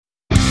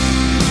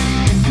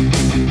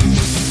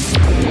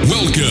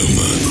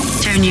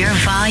Turn your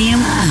volume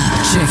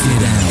up. Check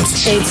it out.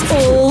 It's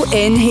all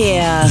in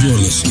here. You're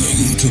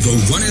listening to the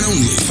one and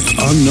only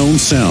Unknown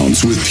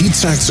Sounds with Pete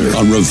Saxer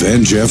on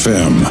Revenge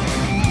FM.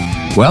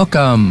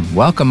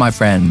 Welcome, my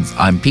friends.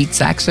 I'm Pete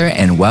Saxer,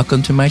 and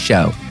welcome to my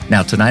show.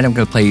 Now, tonight I'm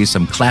going to play you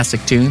some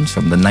classic tunes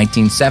from the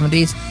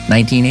 1970s,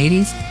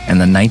 1980s, and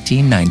the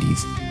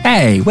 1990s.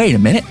 Hey, wait a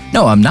minute.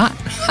 No, I'm not.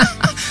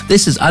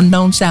 This is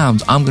Unknown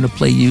Sounds. I'm going to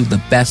play you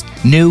the best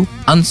new,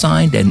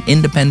 unsigned, and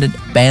independent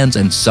bands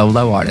and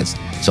solo artists.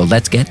 So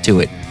let's get to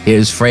it.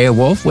 Here's Freya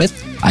Wolf with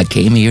I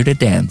Came Here to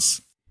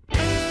Dance.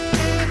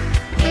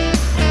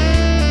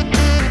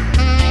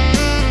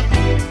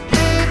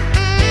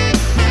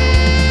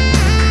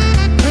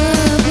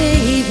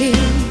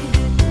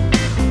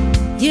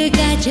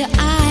 Your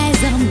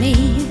eyes on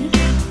me,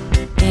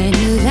 and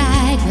you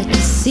like what you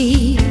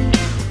see.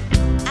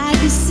 I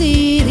can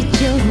see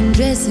that you're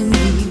undressing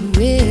me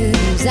with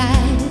those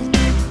eyes,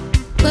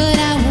 but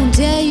I won't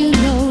tell you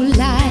no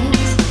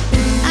lies.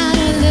 I'm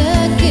not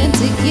looking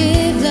to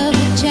give love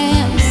a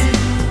chance.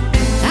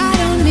 I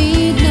don't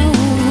need no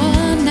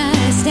one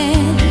night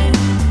stand.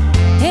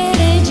 It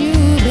ain't you,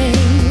 babe.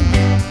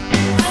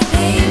 I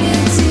came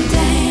here to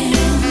dance.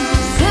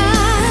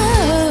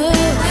 Oh,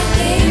 I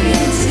came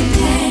here to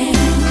dance.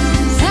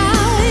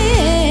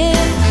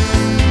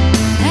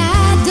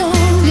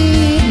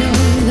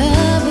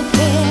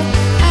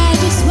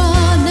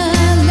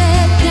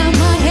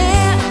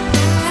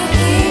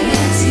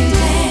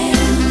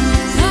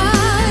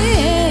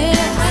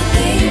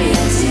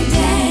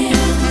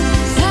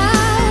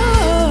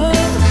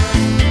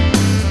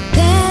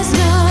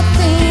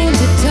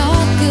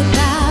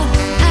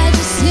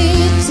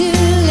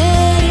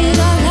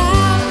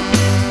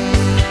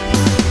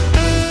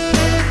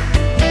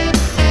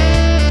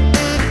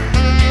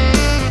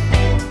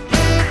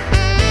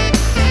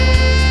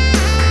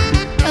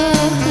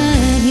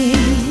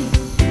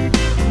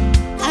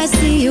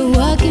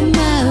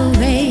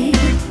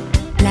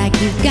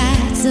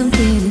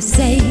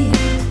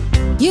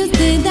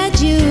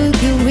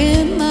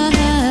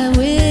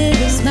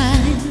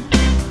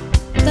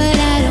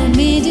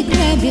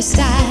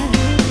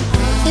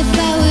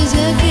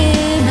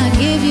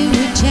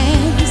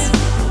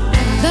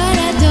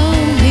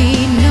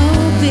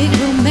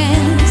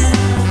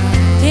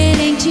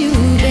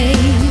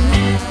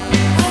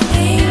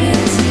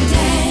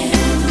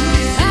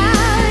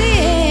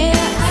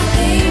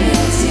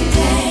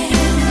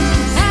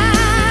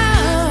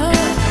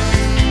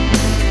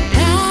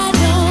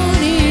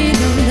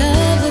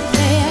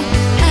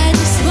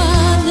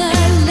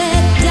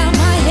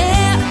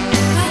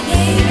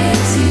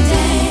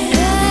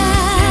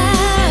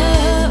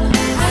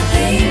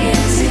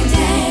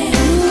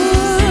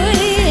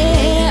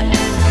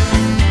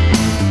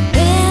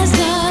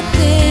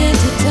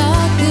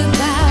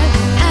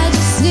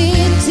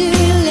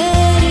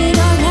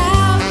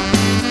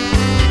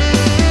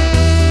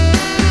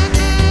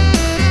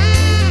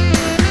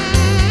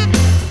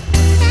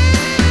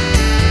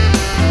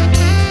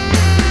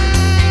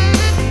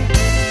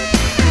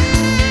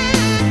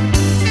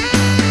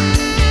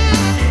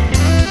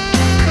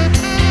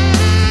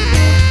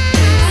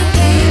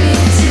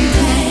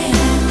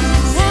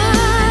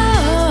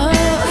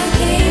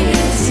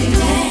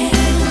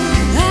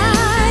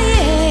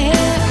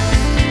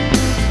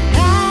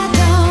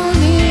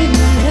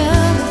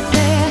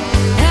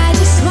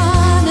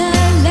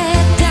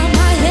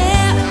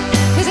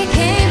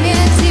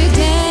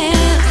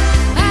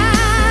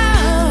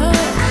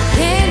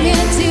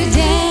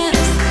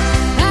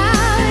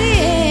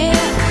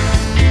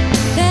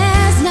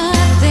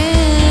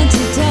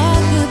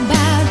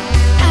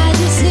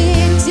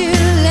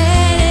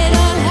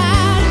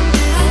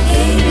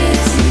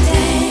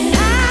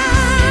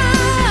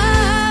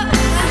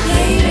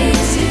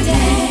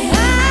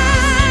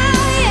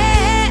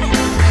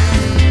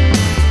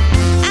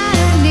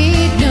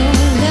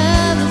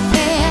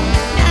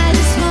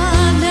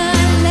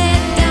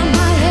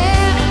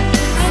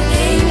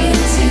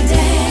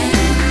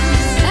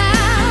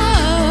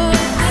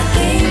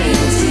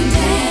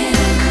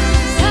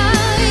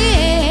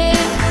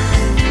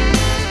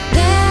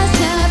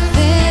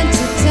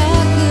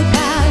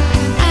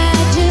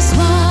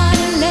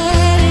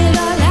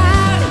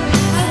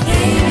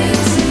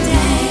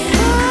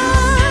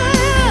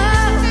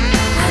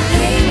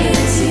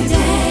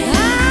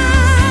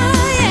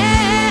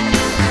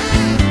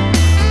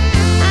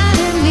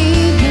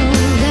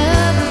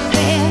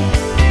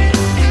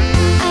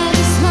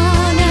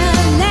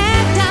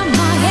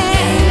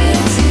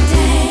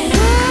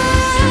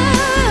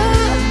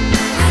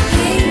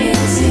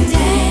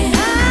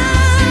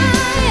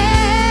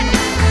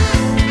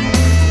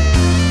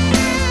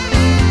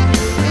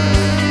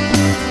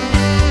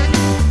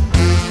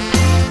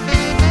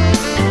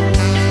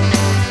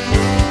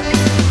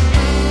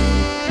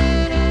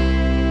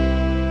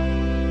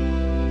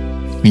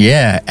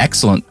 Yeah,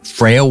 excellent.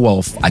 Freya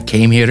Wolf, I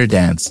Came Here to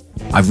Dance.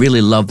 I really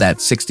love that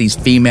 60s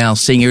female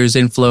singer's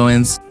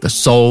influence, the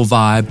soul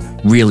vibe,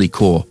 really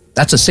cool.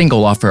 That's a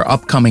single off her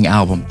upcoming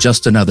album,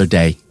 Just Another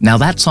Day. Now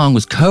that song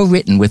was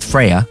co-written with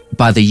Freya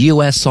by the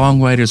U.S.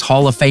 Songwriters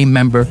Hall of Fame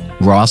member,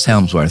 Ross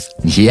Helmsworth.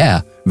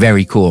 Yeah,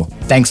 very cool.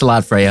 Thanks a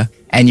lot, Freya.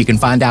 And you can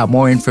find out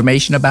more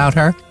information about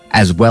her,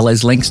 as well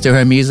as links to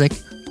her music,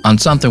 on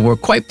something we're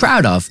quite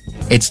proud of.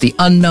 It's the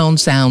Unknown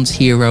Sounds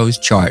Heroes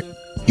chart.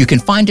 You can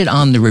find it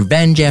on the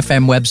Revenge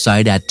FM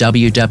website at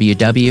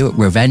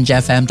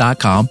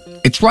www.revengefm.com.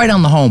 It's right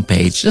on the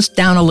homepage, just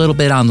down a little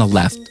bit on the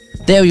left.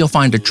 There you'll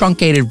find a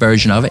truncated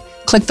version of it.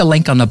 Click the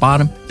link on the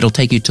bottom. It'll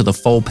take you to the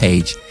full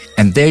page.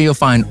 And there you'll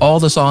find all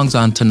the songs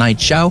on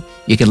tonight's show.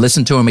 You can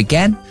listen to them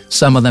again.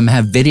 Some of them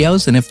have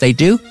videos, and if they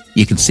do,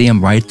 you can see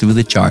them right through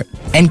the chart.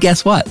 And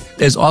guess what?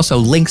 There's also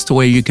links to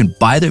where you can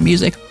buy their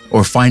music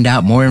or find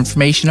out more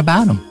information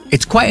about them.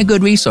 It's quite a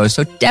good resource,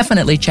 so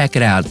definitely check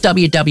it out,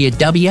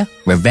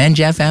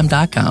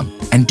 www.revengefm.com.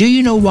 And do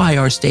you know why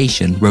our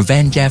station,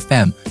 Revenge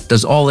FM,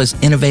 does all this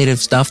innovative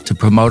stuff to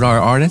promote our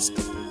artists?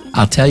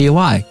 I'll tell you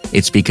why.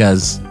 It's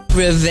because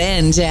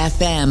Revenge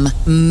FM,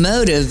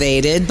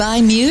 motivated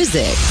by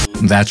music.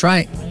 That's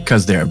right,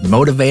 because they're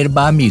motivated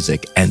by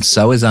music, and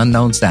so is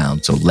Unknown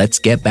Sound. So let's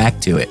get back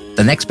to it.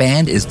 The next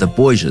band is the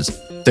Borgias.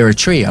 They're a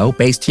trio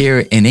based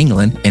here in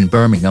England, in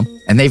Birmingham,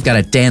 and they've got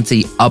a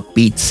dancey,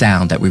 upbeat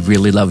sound that we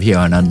really love here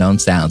on Unknown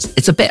Sounds.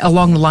 It's a bit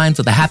along the lines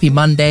of the Happy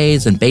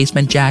Mondays and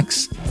Basement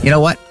Jacks. You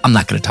know what? I'm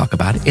not going to talk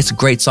about it. It's a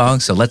great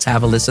song, so let's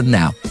have a listen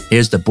now.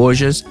 Here's the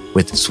Borgias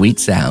with Sweet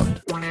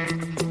Sound.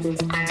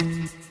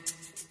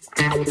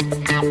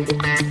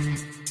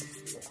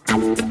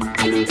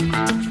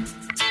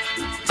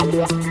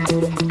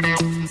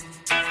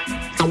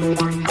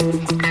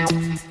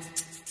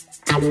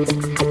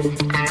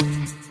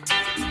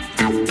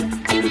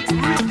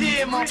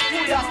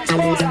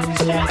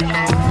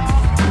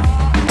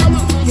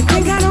 You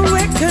think I don't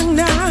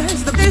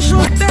recognize the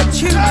visual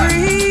that you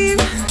bring?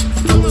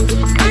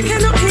 I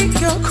cannot hear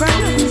your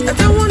cries, I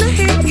don't wanna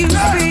hear you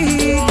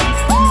speak.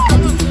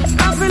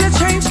 I feel a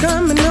change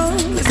coming on,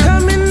 it's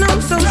coming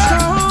on so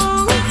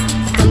strong.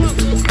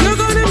 You're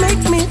gonna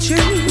make me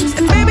choose,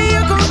 and baby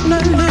you're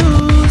gonna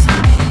lose.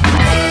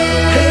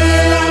 Play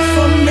it out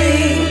for me,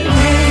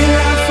 make it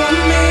out for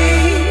me.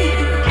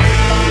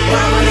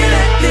 Why won't you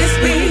let this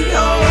be?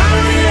 Oh, why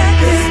won't you let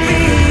this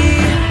be?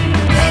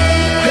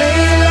 Play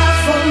it out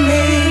for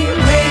me,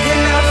 make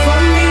it out for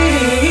me.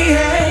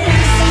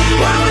 Yes.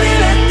 Why won't you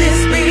let this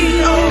be?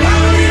 Oh, why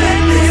won't you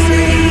let this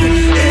be?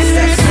 It's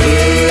that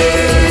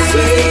sweet,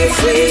 sweet,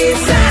 sweet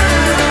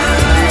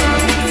sound.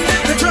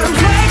 The drums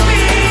wake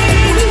me,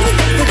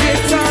 the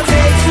guitar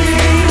takes me.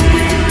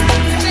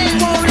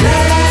 Won't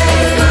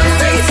let my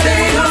feet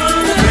stay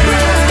on the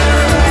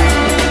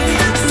ground.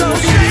 So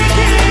shake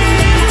it,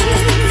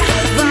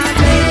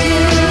 vibe it.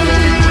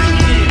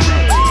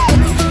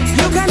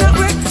 You cannot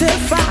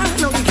rectify,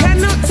 no, we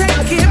cannot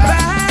take it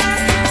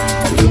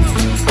back.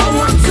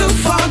 Oh, I'm too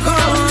far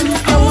gone,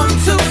 oh, I'm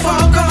too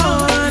far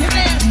gone.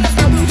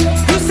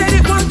 You said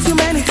it one too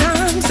many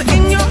times, so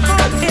in your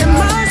heart it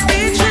must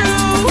be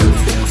true.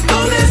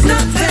 Oh, there's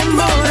nothing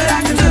more that I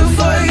can do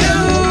for you.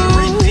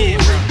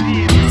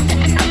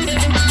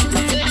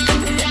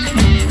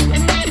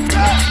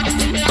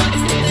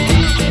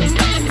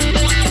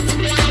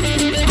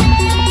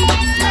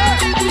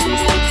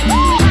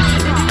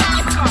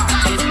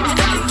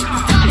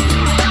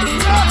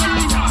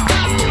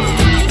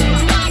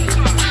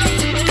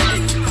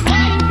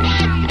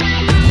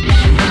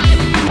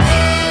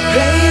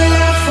 Play it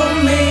out for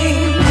me,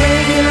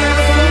 make it out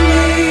for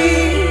me.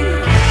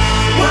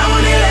 Why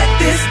won't you let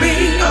this be?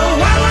 Oh,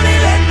 why won't you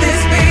let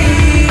this be?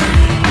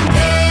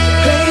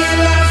 Play it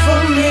out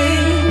for me,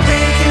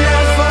 make it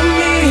out for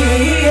me.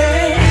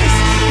 Yes.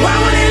 Why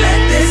won't you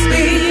let this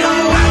be?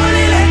 Oh, why won't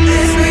you let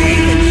this be?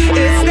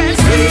 It's that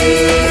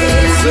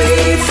sweet,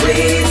 sweet,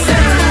 sweet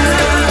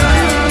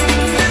sound.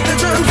 The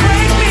drums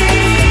wake me,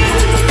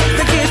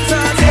 the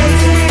guitar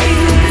takes me.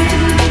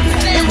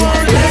 It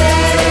won't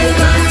let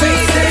my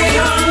feet stay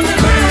on the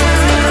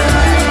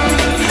ground.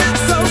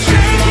 So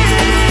shake it,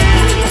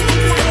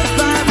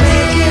 vibe it.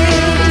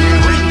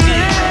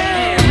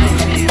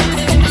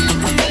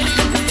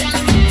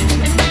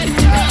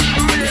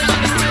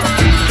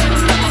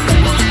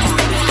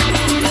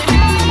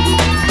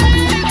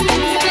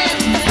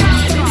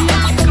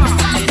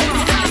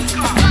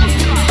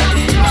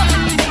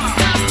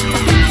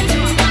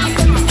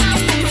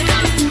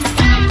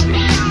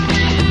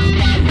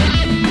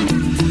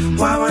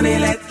 Why won't he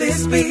let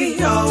this be?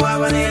 Oh, why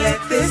won't he let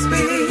this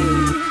be?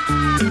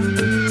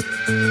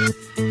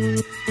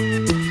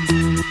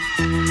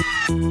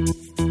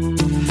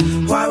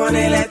 Why won't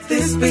he let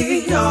this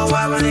be? Oh,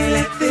 why won't he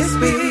let this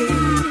be?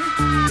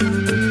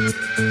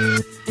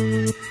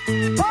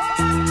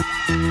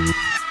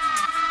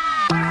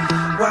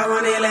 Why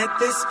won't he let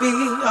this be?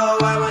 Oh,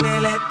 why won't he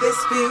let this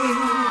be?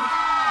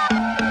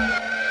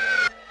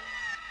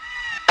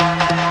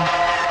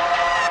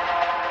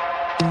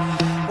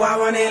 Why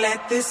won't he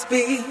let this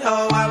be?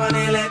 Oh, why won't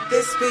he let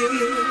this be?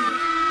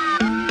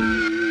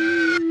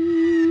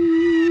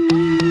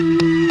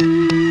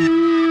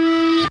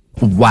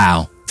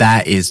 Wow,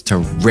 that is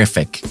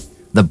terrific.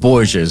 The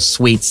Borgias'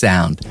 sweet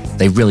sound.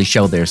 They really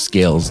show their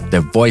skills.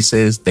 Their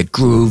voices, their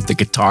groove, the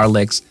guitar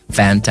licks,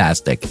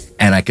 fantastic.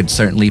 And I could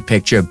certainly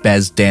picture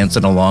Bez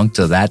dancing along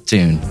to that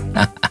tune.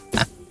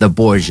 The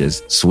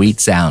Borgias' sweet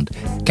sound.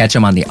 Catch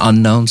them on the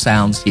Unknown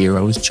Sounds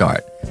Heroes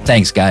chart.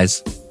 Thanks,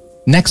 guys.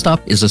 Next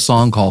up is a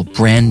song called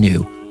Brand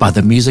New by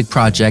the music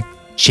project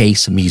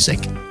Chase Music.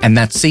 And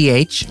that's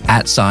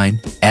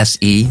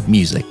CH@SE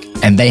Music.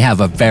 And they have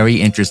a very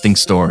interesting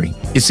story.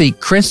 You see,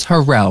 Chris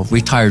Harrell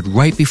retired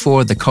right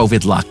before the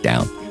COVID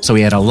lockdown, so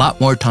he had a lot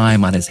more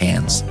time on his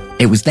hands.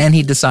 It was then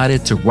he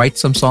decided to write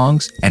some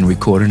songs and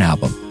record an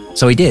album.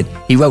 So he did.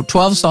 He wrote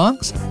 12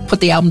 songs,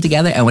 put the album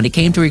together, and when it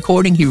came to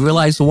recording, he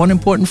realized one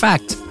important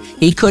fact.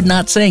 He could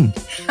not sing.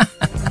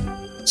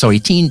 So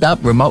he teamed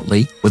up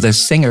remotely with a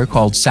singer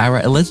called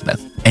Sarah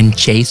Elizabeth, and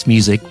Chase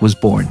Music was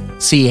born.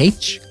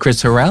 CH,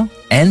 Chris Harrell,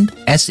 and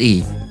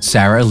SE,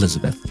 Sarah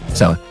Elizabeth.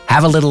 So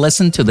have a little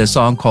listen to this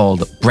song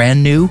called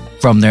Brand New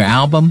from their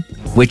album,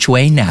 Which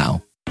Way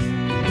Now?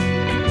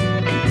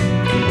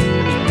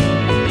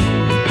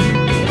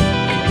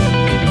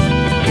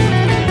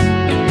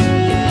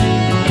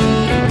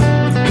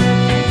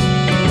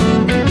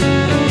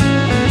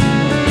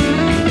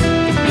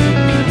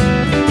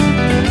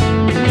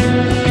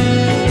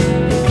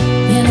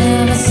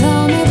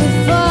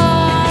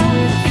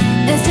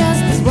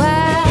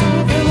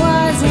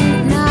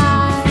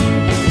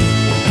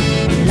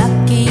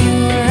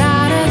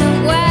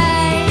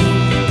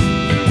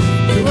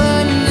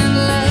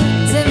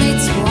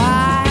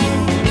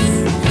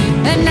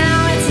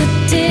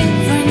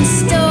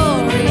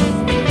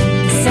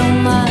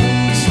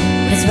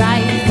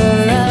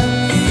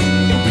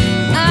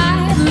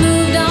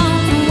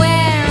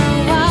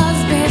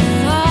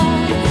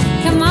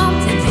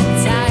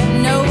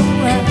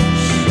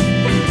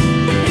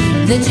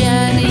 The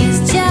journey's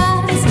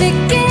just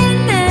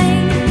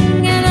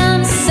beginning, and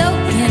I'm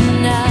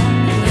soaking up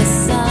the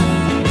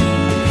sun.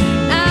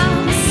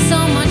 I'm so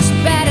much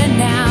better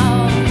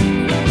now.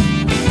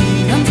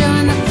 Come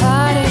join the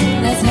party,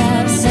 let's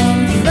have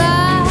some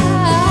fun.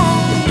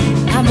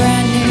 I'm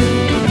brand new,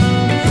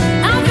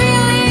 I'm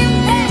feeling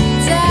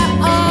better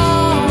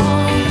all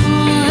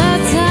the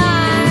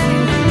time.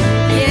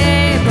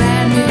 Yeah,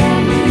 brand new,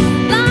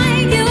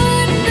 like you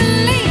wouldn't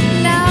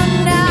believe. No,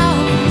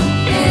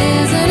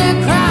 isn't it?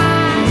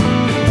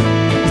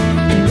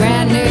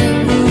 Brand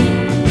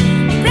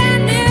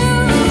new,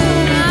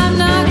 I'm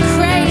not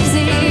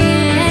crazy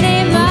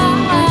anymore.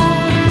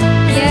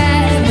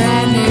 Yeah,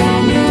 brand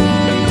new,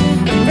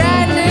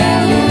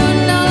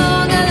 no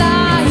longer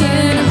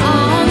lying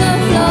on the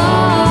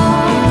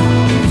floor.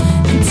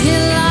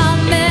 Until I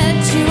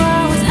met you, I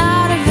was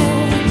out of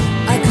it,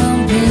 a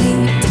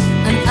complete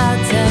and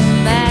utter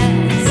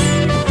mess.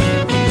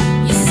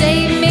 You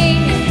saved me,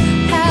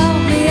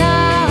 helped me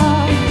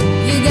out,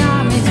 you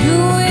got me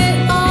through it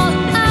all.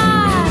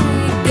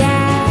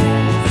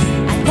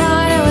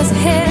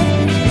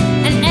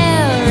 And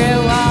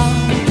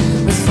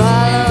everyone was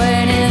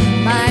following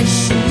in my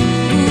shoes.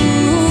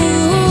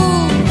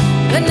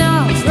 But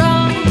no, it's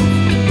wrong,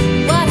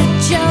 what a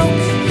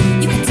joke.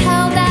 You can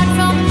tell that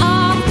from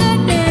all the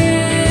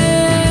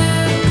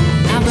news.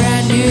 I'm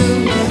brand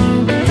new,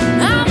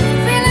 I'm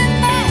feeling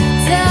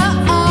better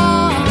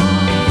all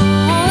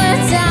the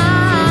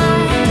time.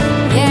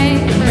 Yeah,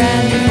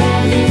 brand new,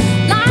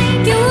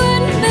 like you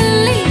wouldn't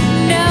believe.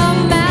 No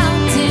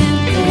mountain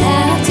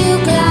left to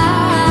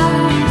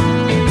climb.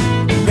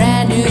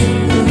 Brand new,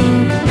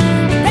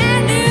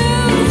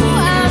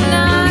 I'm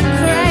not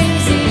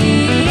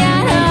crazy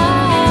at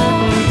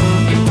all.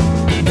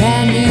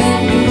 Brand new,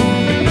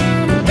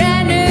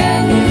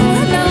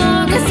 no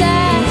longer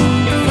sad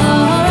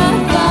for a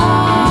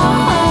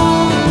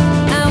fall.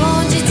 I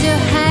want you to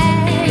hang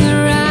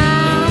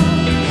around,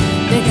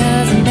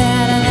 because I'm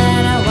better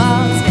than I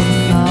was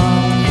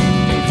before.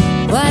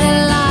 What a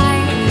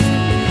life,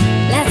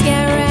 let's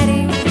get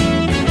ready.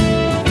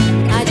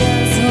 I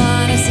just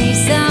wanna see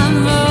some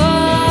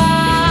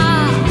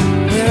more.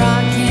 We're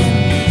rocking,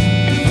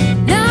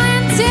 no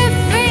empty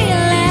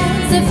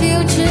feelings. The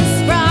future's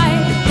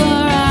bright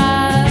for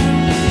us.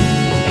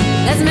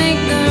 Let's make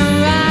the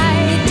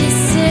right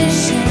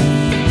decision.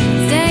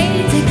 Stay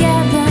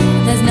together,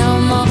 there's no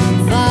more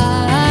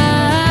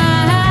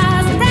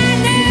fuss.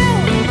 Brand new,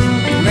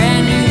 yeah.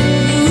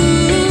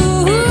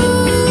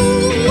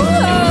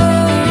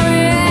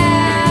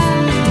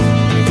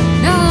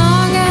 No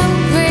longer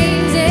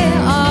crazy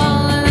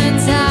all the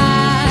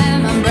time.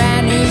 I'm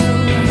brand new,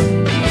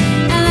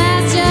 and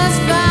that's just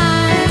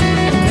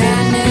fine.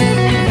 Brand new,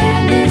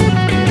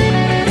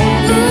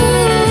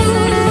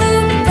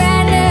 ooh,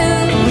 brand new,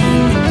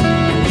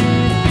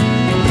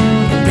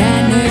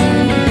 brand new,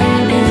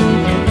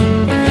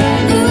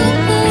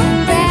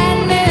 ooh,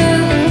 brand new.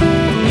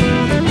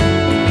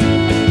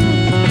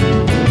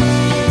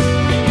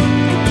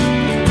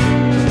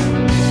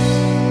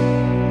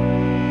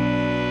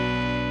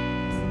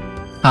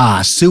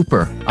 Ah,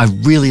 super. I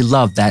really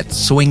love that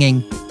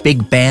swinging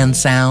big band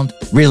sound.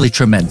 Really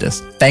tremendous.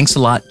 Thanks a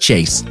lot,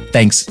 Chase.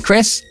 Thanks,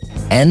 Chris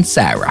and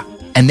Sarah.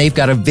 and they've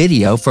got a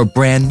video for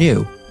Brand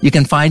New. You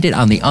can find it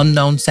on the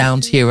Unknown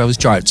Sounds Heroes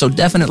chart, so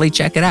definitely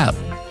check it out.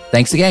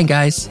 Thanks again,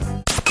 guys.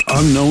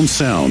 Unknown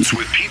Sounds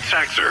with Pete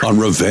Saxer on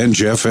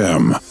Revenge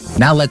FM.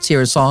 Now let's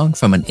hear a song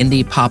from an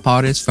indie pop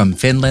artist from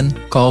Finland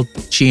called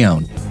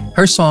Shion.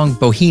 Her song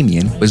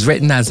Bohemian was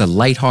written as a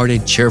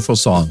lighthearted, cheerful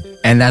song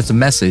and as a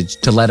message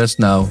to let us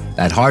know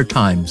that hard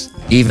times,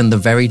 even the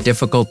very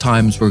difficult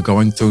times we're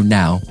going through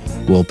now,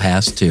 will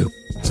pass too.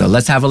 So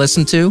let's have a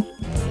listen to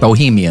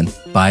Bohemian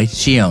by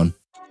Shion.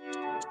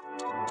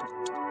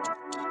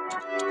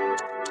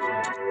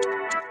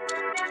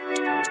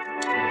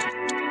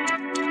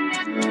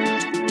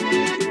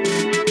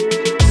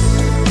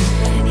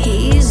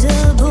 He's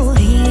a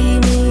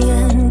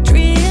bohemian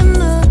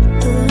dreamer,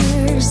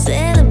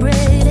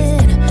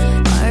 celebrated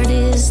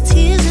artist.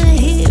 He's a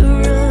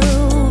hero,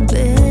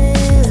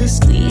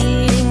 best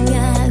leading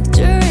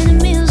actor in a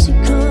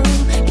musical.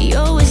 He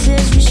always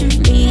says we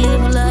should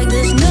live like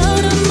there's no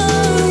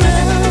tomorrow.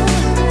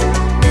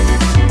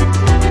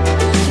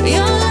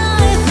 Your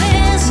life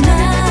is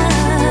now,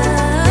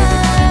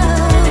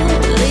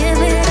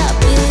 live it up,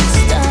 it's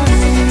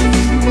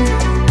time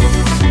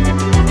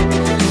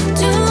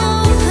to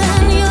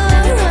open your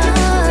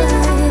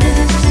eyes.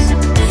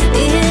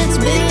 It's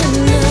been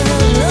a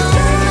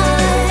long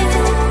night.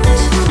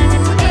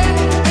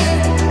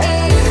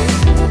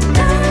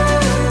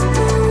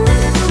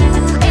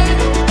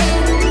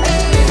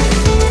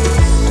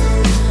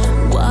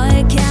 Why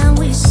can't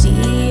we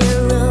see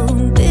our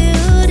own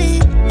beauty?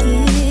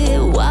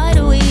 Why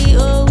do we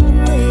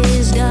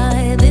always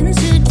dive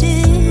into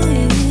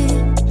deep?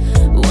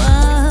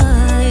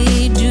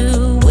 Why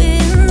do we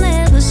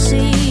never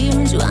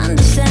seem to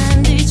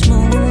understand each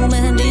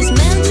moment is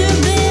meant to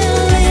be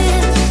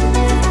lived?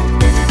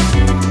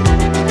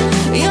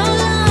 Your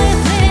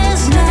life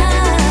is now,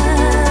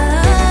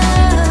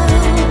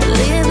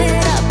 live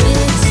it up,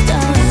 it's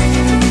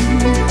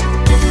time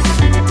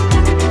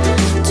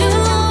to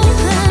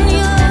open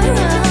your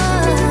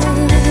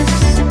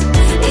eyes.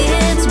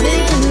 It's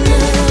been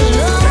a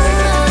long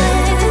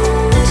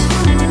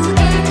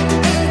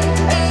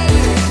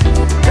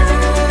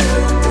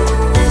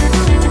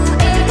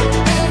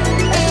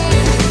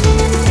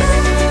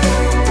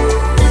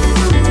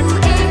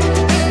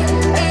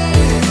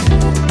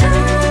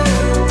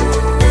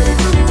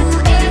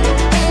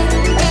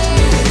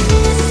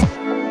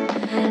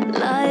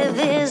Life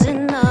is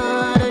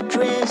not a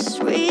dress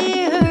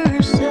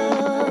rehearsal.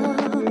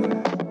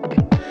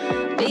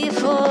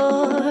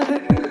 Before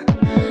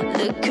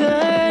the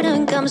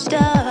curtain comes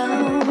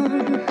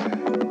down,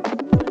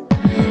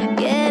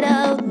 get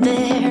out there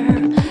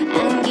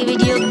and give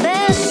it your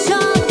best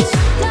shot.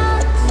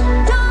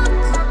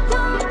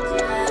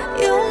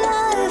 Your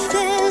life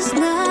is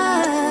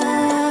now,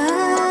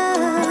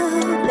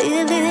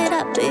 live it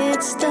up,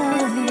 it's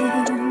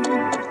time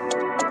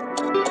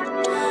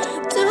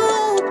to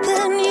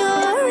open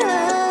your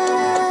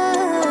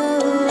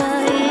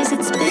eyes.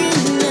 It's been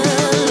a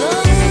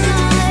long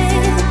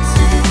night.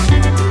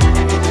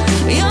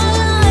 Your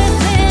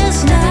life is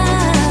now.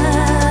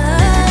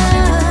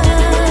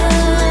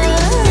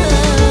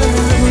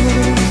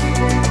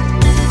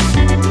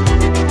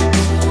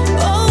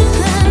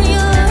 Open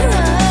your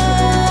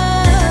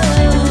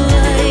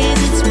eyes.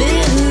 It's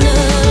been a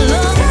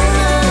long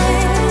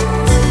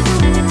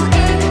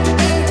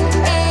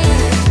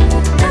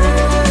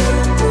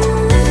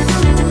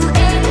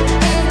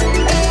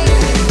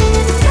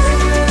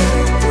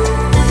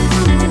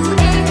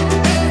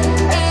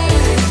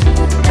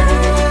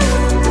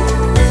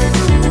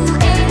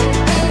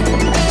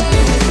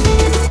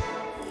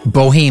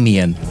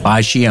Bohemian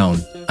by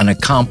Shion, an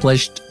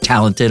accomplished,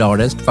 talented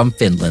artist from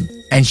Finland.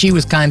 And she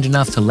was kind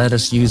enough to let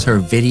us use her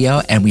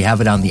video, and we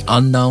have it on the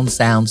Unknown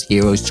Sounds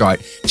Heroes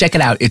chart. Check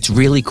it out. It's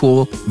really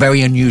cool,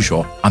 very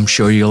unusual. I'm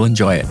sure you'll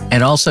enjoy it.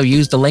 And also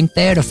use the link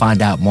there to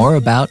find out more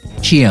about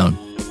Shion.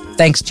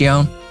 Thanks,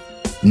 Shion.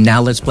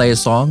 Now let's play a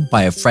song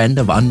by a friend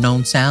of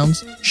Unknown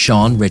Sounds,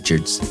 Sean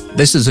Richards.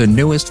 This is her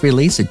newest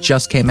release. It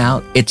just came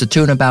out. It's a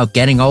tune about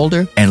getting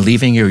older and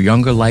leaving your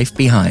younger life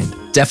behind.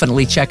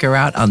 Definitely check her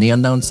out on the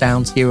Unknown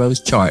Sounds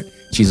Heroes chart.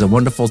 She's a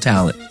wonderful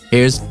talent.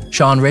 Here's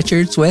Sean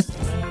Richards with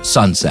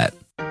Sunset.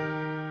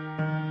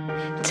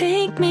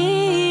 Take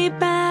me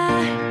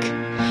back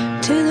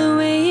to the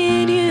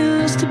way it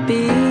used to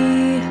be.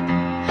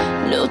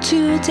 No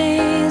 2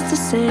 days the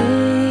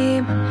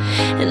same,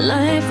 and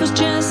life was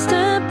just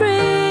a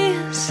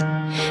breeze.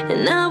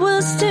 And I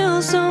was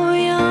still so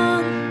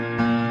young,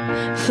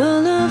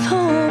 full of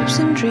hopes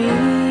and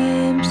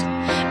dreams,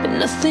 but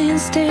nothing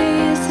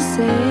stays the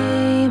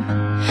same.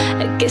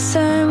 I guess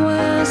I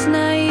was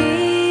naive.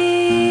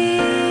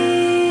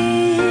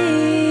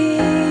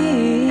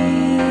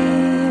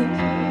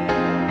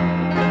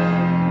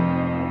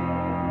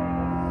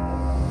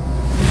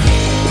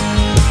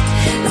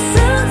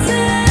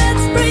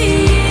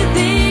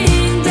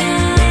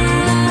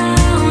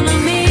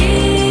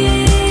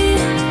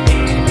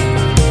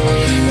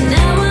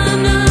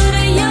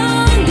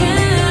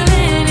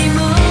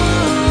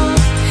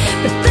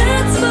 But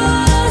that's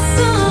for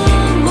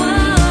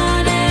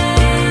someone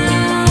else.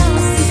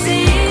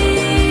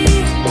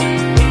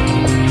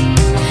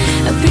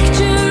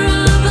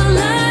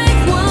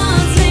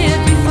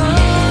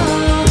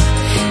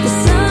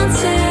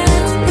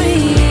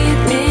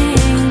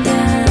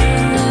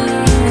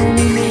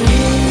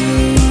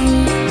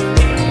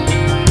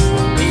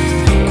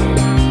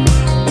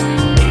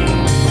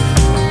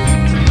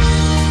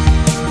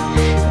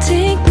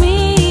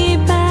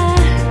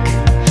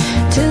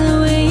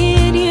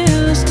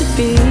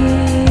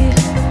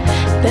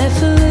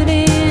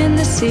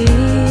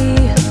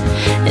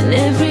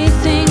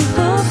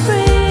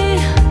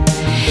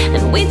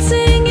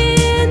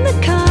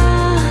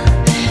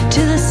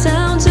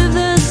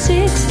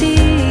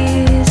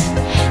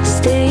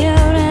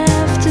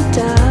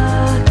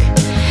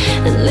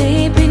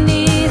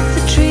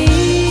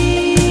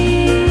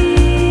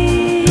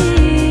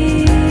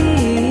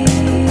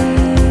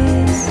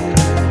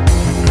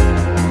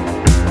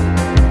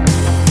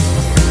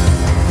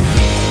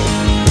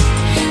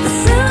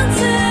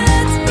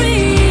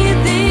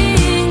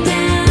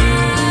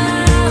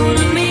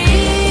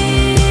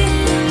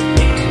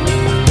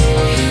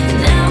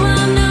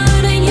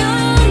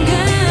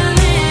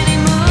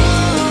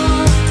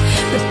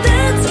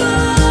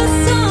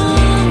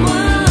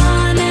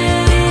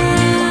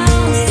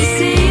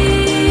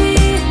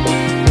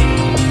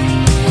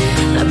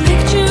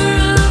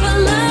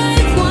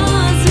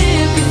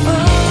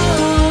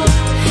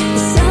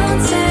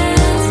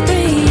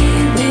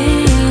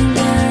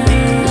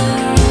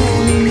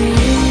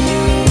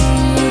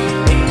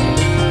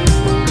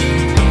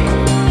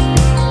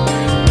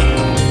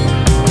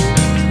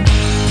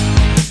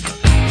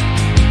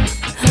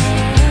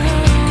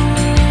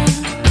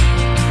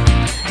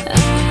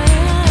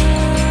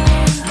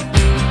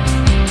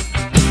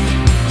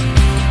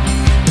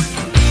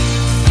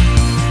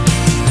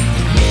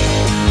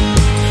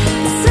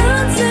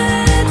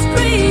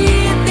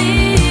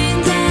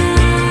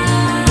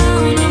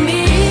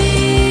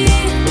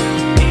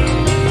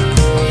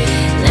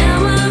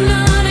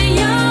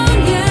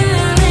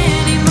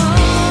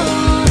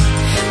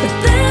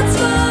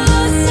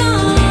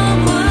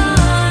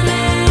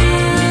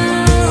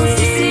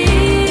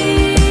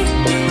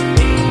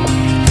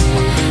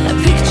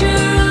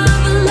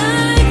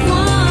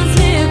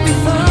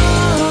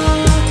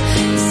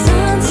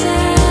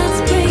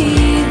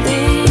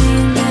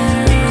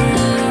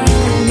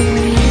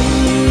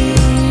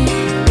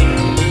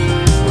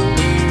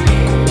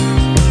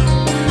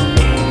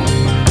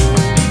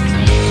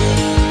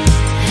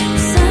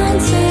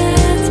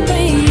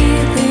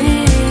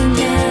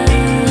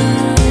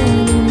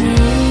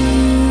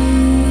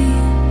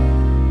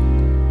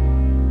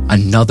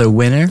 another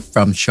winner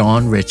from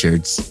Shawn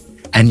Richards.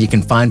 And you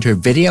can find her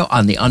video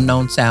on the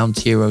Unknown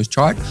Sounds Heroes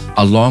chart,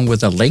 along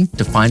with a link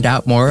to find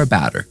out more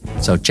about her.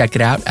 So check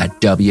it out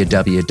at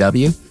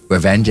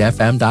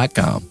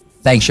www.revengefm.com.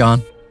 Thanks,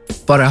 Shawn.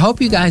 But I hope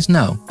you guys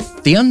know,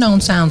 the Unknown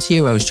Sounds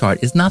Heroes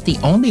chart is not the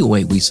only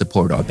way we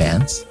support our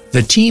bands.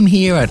 The team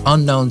here at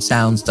Unknown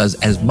Sounds does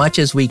as much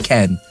as we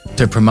can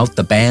to promote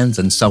the bands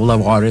and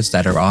solo artists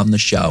that are on the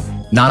show.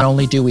 Not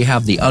only do we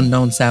have the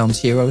Unknown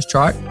Sounds Heroes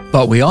chart,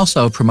 but we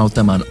also promote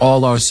them on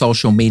all our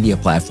social media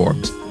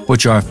platforms,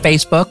 which are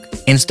Facebook,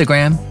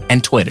 Instagram,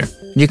 and Twitter.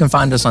 You can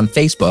find us on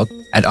Facebook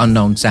at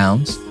Unknown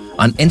Sounds,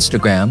 on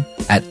Instagram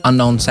at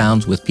Unknown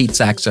Sounds with Pete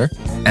Saxer,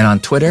 and on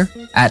Twitter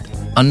at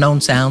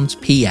Unknown Sounds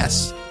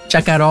PS.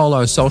 Check out all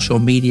our social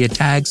media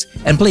tags,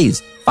 and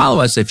please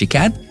follow us if you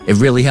can. It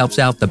really helps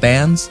out the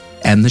bands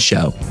and the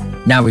show.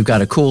 Now we've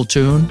got a cool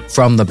tune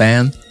from the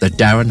band, the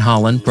Darren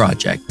Holland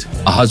Project,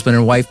 a husband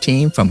and wife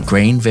team from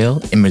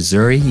Grainville in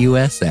Missouri,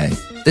 USA.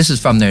 This is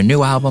from their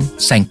new album,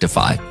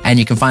 Sanctify, and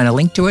you can find a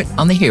link to it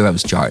on the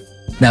Heroes chart.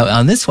 Now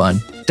on this one,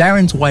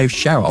 Darren's wife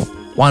Cheryl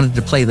wanted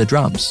to play the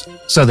drums,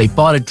 so they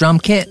bought a drum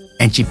kit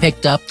and she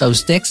picked up those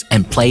sticks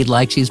and played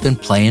like she's been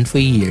playing for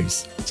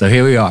years. So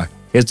here we are.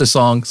 Here's the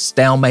song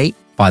Stalemate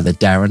by the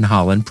Darren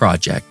Holland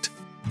Project.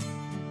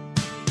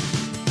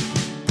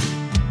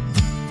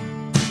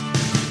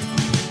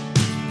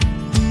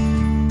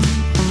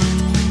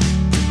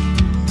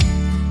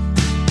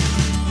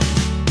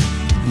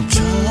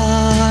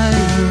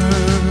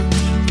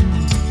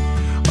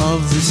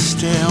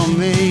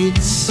 Stalemate,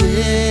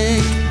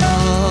 sick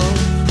of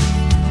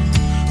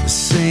the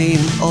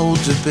same old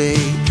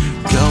debate,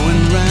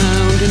 going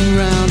round and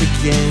round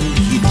again.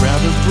 He'd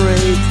rather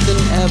break than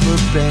ever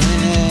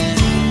bend.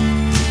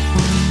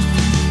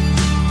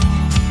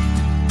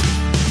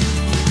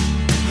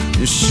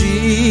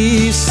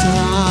 She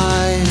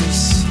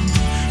sighs,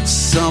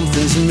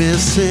 something's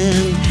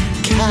missing,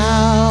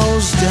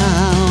 cows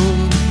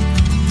down,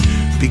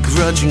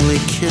 begrudgingly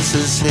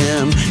kisses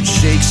him,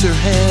 shakes her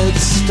head,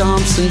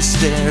 stomps and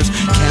stares,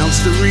 counts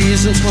the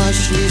reasons why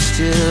she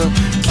still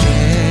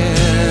cares.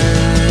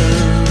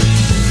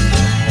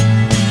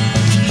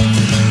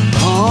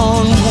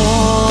 On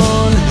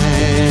one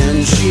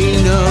hand,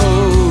 she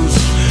knows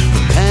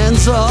her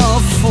hands are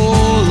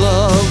full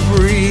of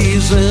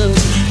reasons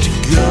to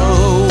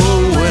go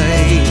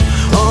away.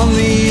 On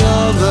the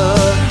other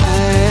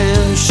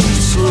hand, she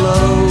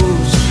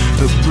slows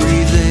her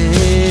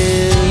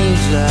breathing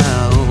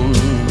down.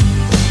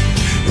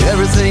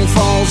 Everything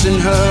falls in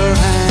her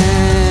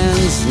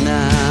hands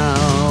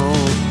now.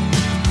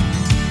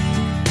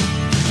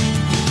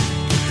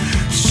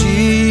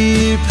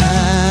 She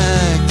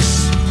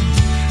packs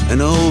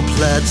an old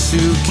plaid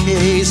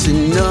suitcase,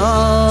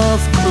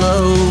 enough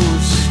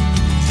clothes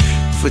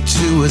for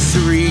 2 or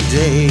 3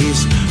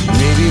 days,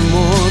 maybe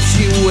more if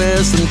she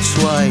wears them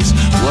twice.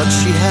 What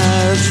she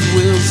has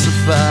will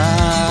suffice.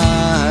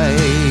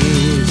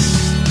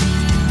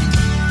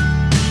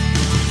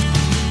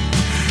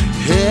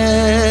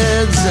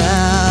 Heads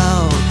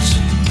out,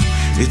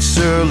 it's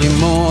early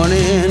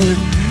morning.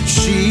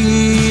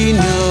 She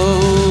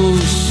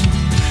knows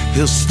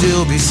he'll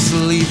still be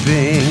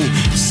sleeping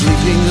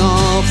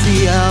off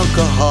the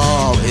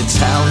alcohol. It's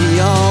how he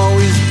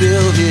always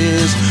built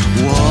his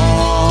walls.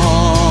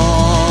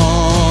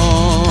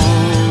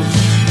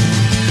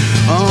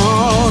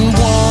 On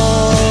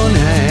one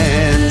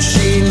hand,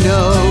 she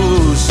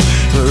knows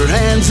her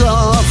hands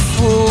are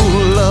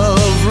full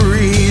of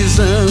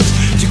reasons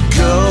to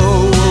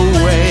go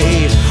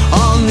away.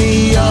 On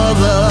the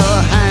other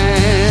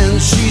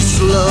hand, she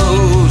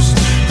slows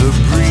her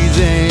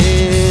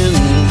breathing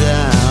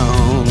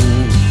down.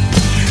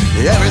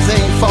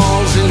 Everything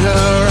falls in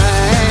her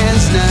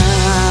hands now.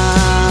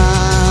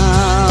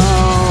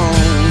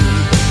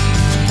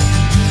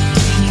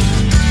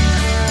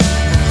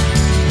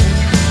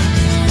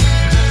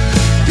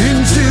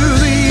 Into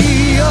the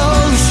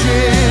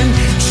ocean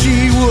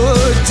she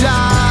would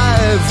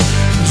dive,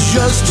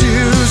 just to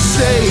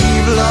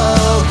save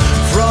love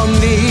from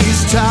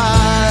these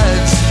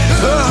tides.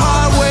 Her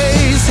heart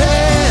weighs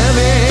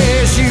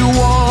heavy, she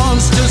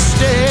wants to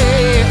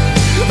stay.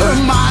 Her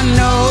mind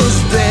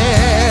knows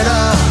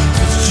better,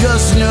 there's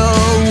just no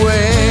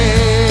way.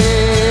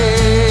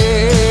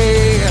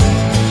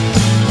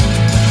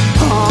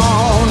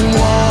 On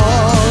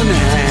one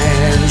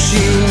hand,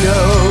 she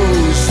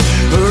knows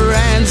her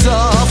hands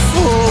are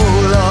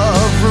full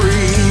of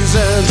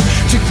reasons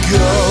to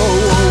go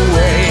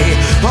away.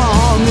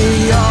 On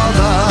the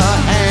other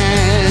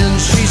hand,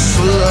 she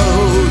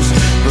slows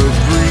her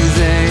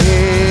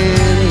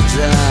breathing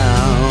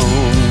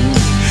down.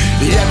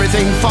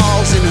 Everything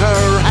falls in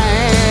her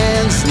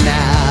hands now.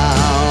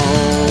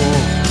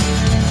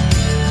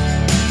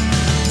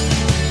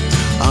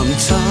 I'm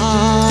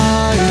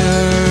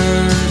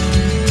tired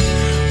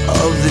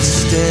of this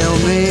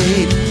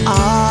stalemate.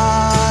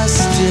 I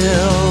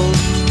still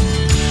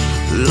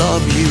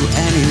love you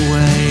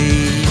anyway.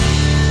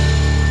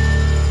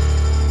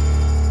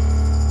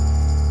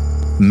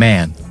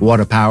 Man, what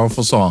a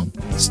powerful song.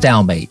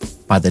 Stalemate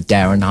by the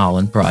Darren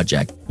Holland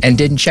Project. And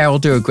didn't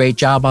Cheryl do a great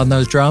job on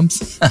those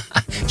drums?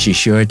 She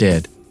sure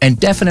did. And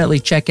definitely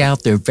check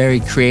out their very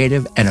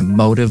creative and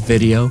emotive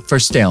video for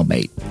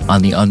Stalemate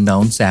on the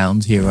Unknown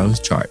Sounds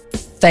Heroes chart.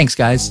 Thanks,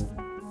 guys.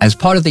 As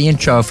part of the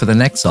intro for the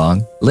next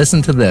song,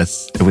 listen to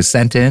this. It was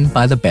sent in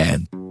by the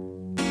band.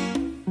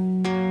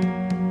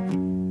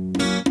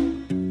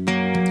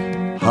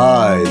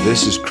 Hi,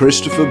 this is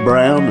Christopher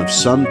Brown of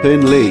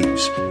Sunpin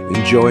Leaves,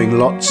 enjoying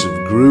lots of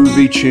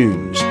groovy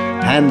tunes,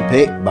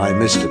 handpicked by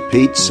Mr.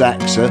 Pete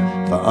Saxer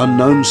for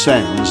Unknown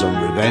Sounds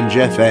on Revenge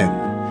FM.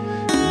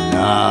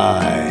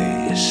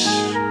 Nice.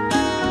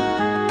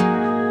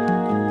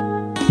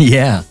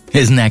 Yeah,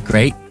 isn't that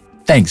great?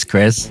 Thanks,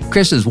 Chris.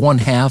 Chris is one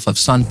half of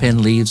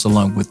Sunpin Leaves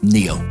along with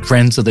Neil,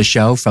 friends of the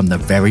show from the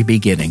very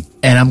beginning.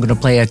 And I'm going to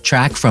play a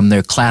track from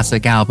their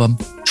classic album,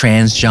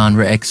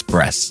 Transgenre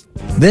Express.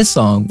 This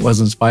song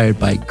was inspired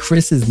by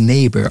Chris's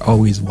neighbor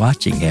always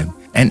watching him.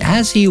 And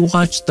as he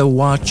watched the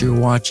watcher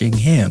watching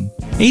him,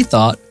 he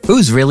thought,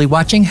 who's really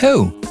watching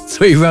who?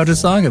 So he wrote a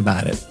song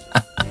about it.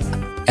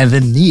 And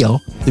then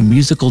Neil, the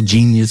musical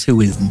genius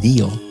who is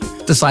Neil,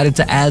 decided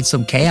to add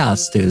some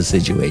chaos to the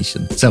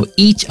situation. So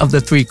each of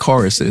the three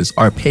choruses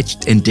are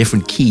pitched in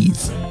different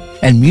keys.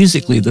 And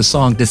musically, the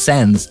song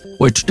descends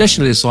where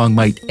traditionally a song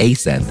might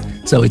ascend.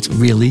 So it's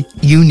really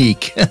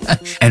unique.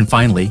 And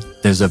finally,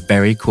 there's a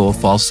very cool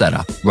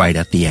falsetto right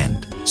at the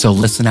end. So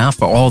listen out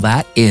for all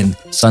that in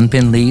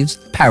Sunpin Leaves'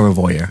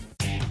 Paravoyeur.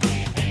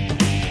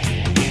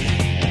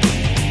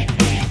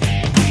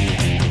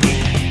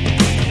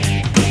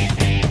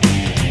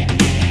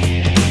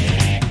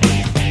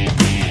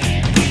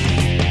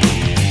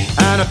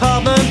 An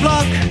apartment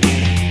block,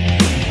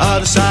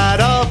 other side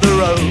of the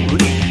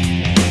road.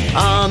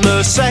 On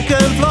the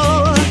second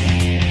floor,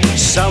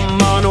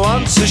 someone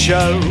wants a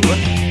show.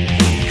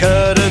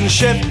 Curtains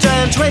shift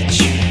and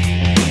twitch,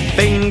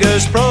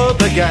 fingers probe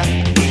the gap.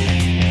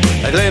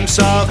 A glimpse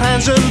of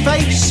handsome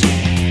face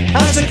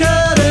as the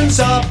curtains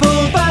are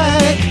pulled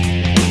back.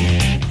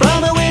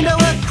 From a window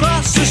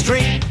across the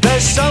street,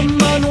 there's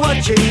someone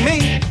watching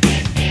me.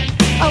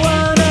 I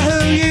wonder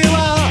who you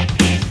are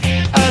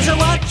as I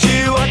watch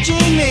you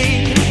watching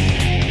me.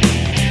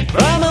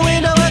 From a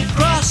window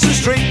across the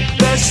street,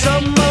 there's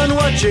someone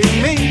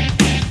watching me.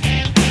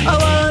 I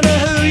wonder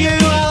who you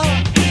are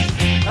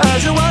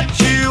as I watch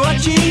you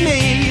watching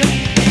me.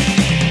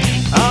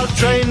 I'll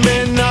train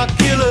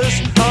binoculars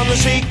on the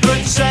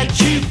secrets that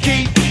you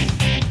keep.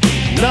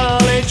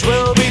 Knowledge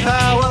will be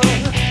power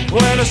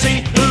when I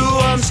see who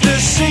wants to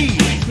see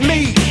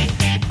me.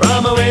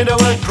 From a window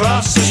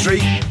across the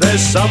street,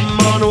 there's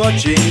someone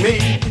watching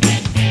me.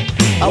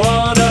 I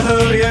wonder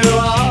who you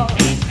are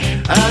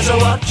as I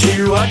watch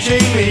you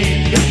watching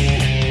me.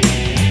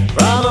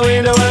 From a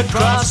window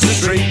across the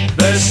street,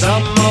 there's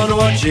someone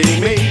watching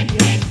me.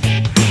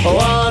 I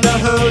wonder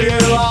who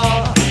you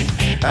are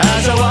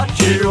as I watch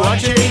you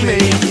watching me.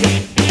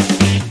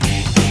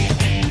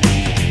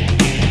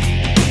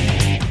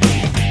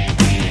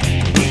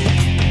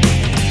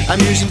 I'm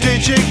using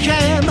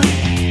Digicam,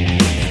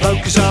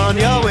 focus on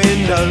your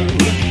window.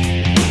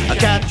 I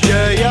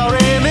capture your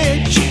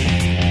image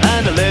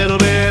and a little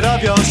bit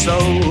of your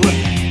soul.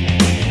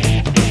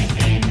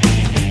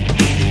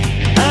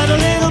 And a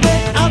little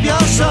bit of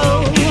your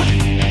soul.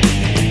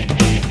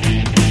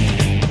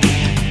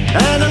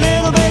 And a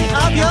little bit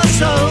of your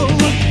soul.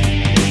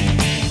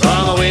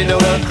 From a window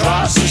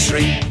across the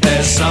street,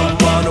 there's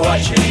someone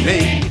watching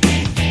me.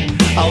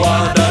 I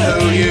wonder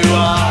who you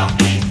are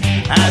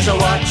as I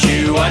watch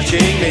you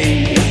watching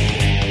me.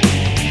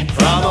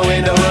 From a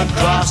window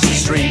across the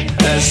street,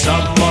 there's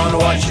someone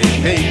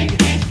watching me.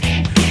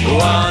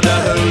 Wonder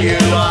who you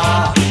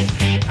are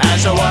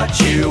as I watch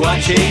you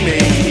watching me.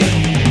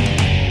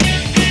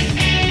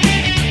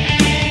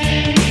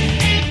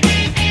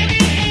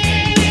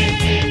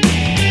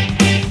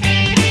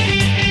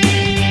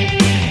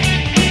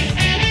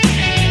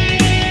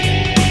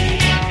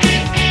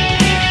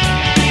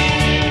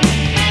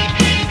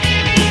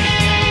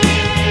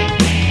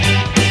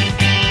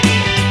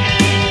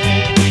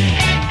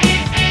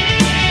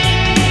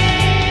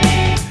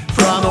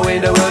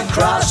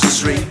 Across the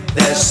street,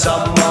 there's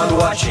someone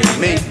watching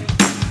me.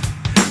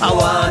 I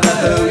wonder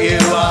who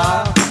you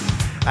are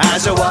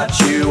as I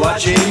watch you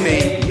watching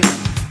me.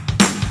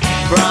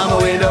 From a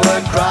window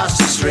across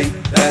the street,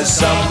 there's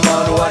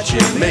someone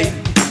watching me.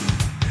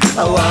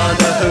 I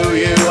wonder who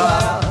you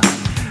are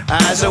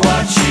as I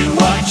watch you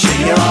watching.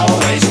 You're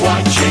always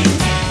watching.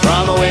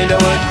 From a window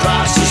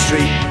across the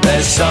street,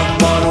 there's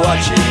someone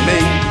watching me.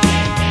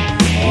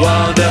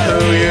 Wonder who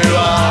you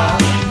are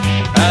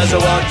as I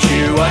watch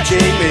you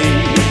watching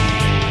me.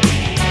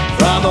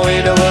 From a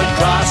window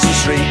across the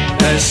street,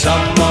 there's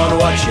someone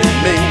watching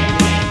me.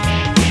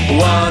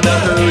 Wonder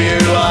who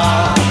you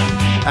are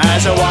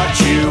as I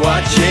watch you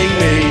watching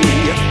me.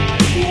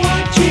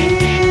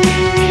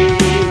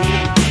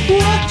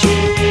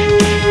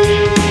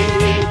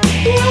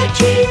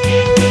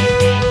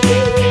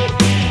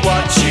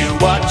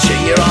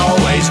 Watching, you're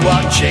always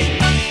watching.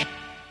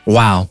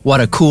 Wow, what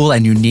a cool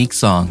and unique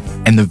song.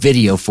 And the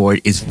video for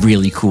it is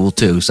really cool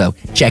too. So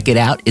check it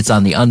out. It's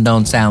on the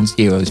Unknown Sounds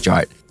Heroes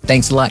chart.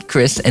 Thanks a lot,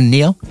 Chris and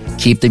Neil.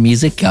 Keep the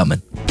music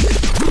coming.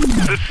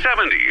 The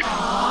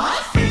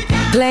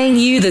 70s. Playing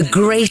you the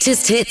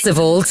greatest hits of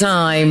all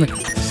time. The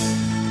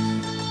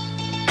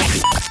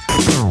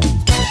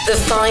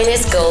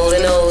finest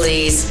golden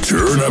oldies.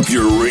 Turn up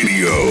your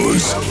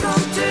radios.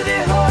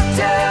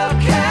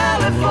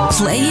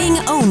 Playing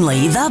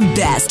only the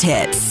best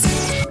hits.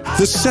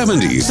 The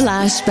 70s.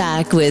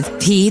 Flashback with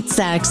Pete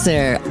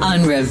Saxer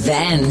on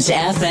Revenge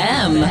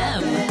FM.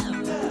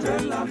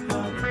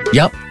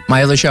 Yep,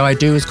 my other show I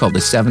do is called the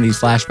 70s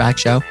Flashback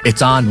Show.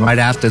 It's on right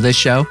after this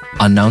show,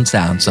 Unknown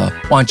Sound. So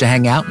why don't you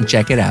hang out and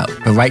check it out.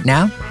 But right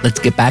now, let's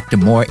get back to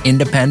more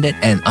independent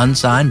and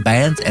unsigned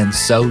bands and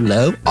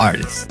solo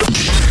artists.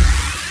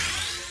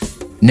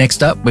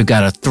 Next up, we've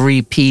got a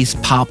 3-piece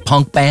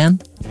pop-punk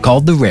band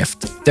called The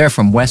Rift. They're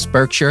from West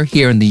Berkshire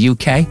here in the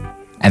UK,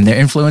 and their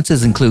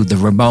influences include the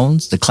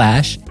Ramones, The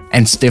Clash,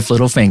 and Stiff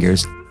Little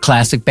Fingers,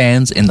 classic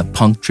bands in the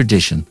punk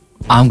tradition.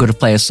 I'm going to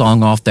play a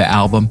song off their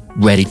album,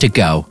 Ready to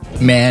Go.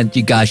 Man,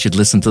 you guys should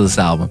listen to this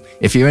album.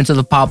 If you're into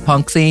the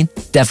pop-punk scene,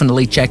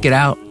 definitely check it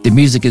out. The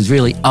music is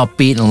really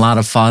upbeat and a lot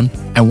of fun,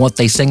 and what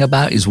they sing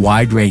about is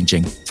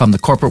wide-ranging, from the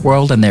corporate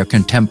world and their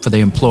contempt for the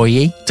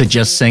employee to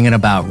just singing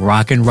about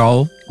rock and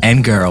roll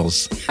and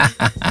girls.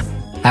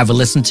 Have a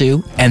listen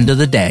to End of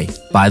the Day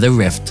by The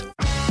Rift.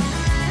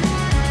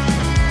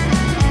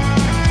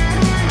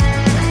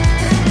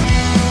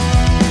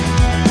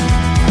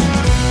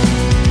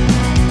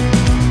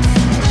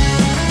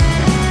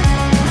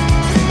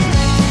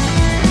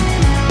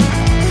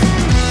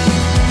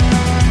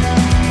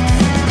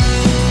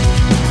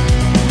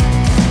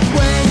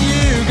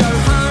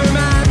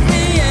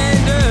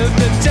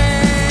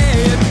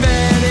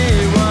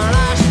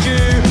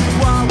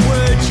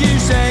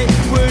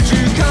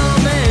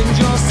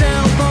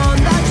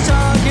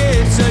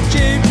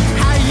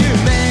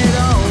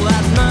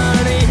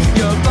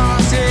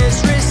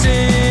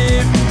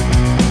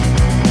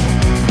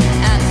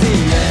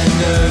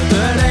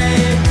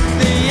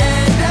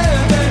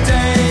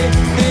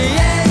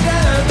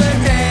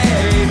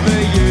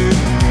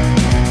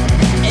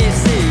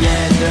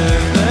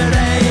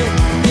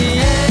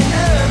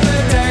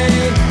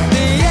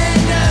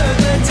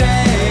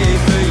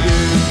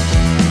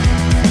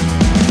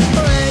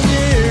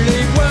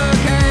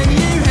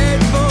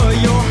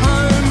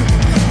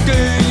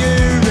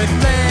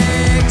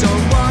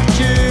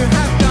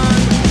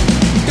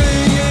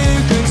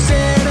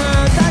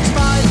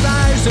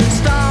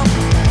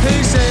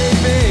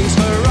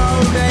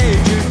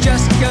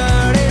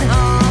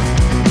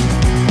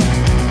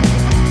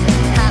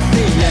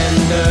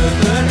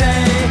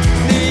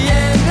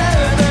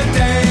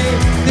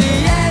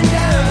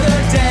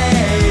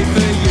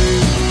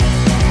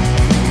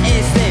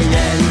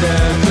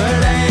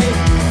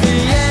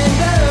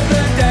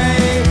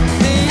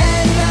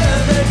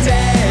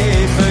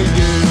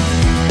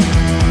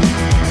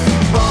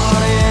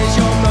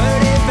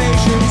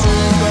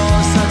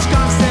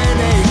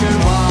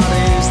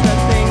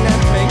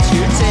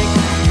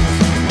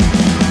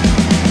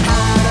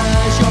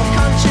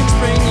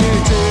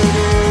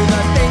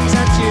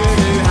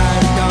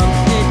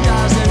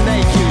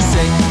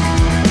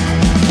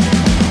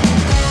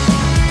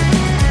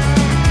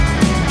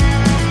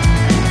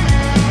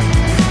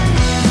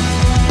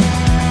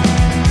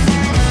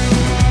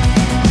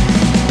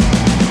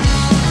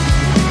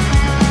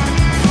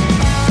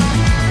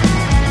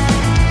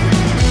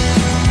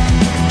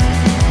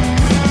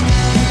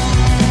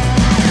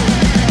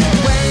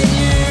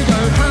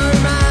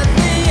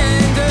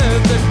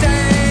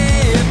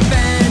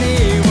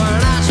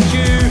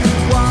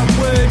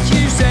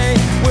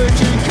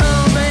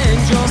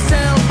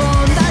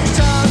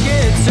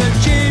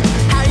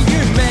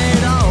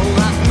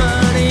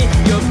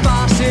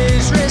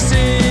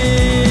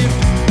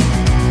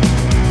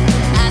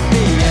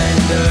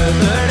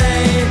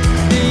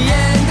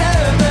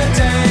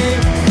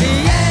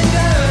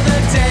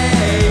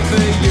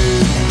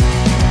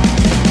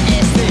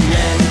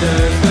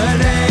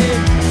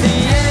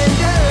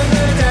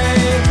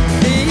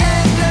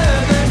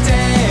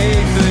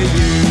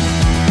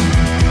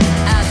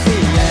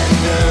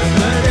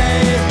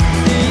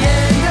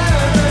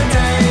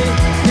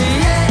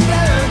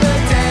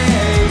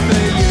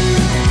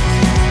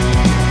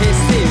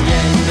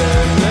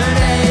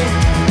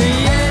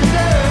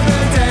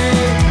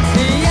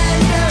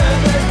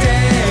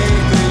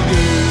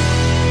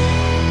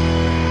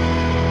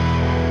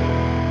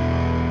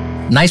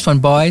 Nice one,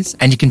 boys.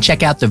 And you can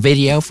check out the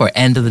video for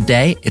End of the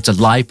Day. It's a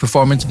live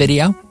performance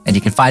video, and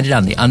you can find it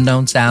on the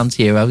Unknown Sounds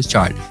Heroes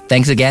chart.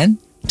 Thanks again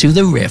to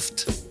The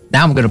Rift.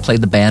 Now I'm going to play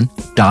the band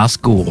Das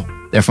Ghoul.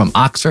 They're from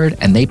Oxford,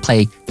 and they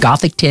play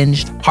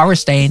gothic-tinged,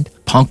 horror-stained,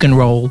 punk and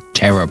roll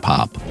terror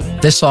pop.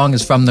 This song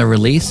is from their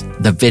release,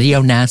 the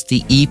Video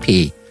Nasty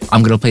EP.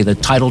 I'm going to play the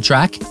title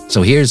track.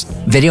 So here's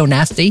Video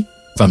Nasty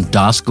from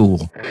Das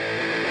Ghoul.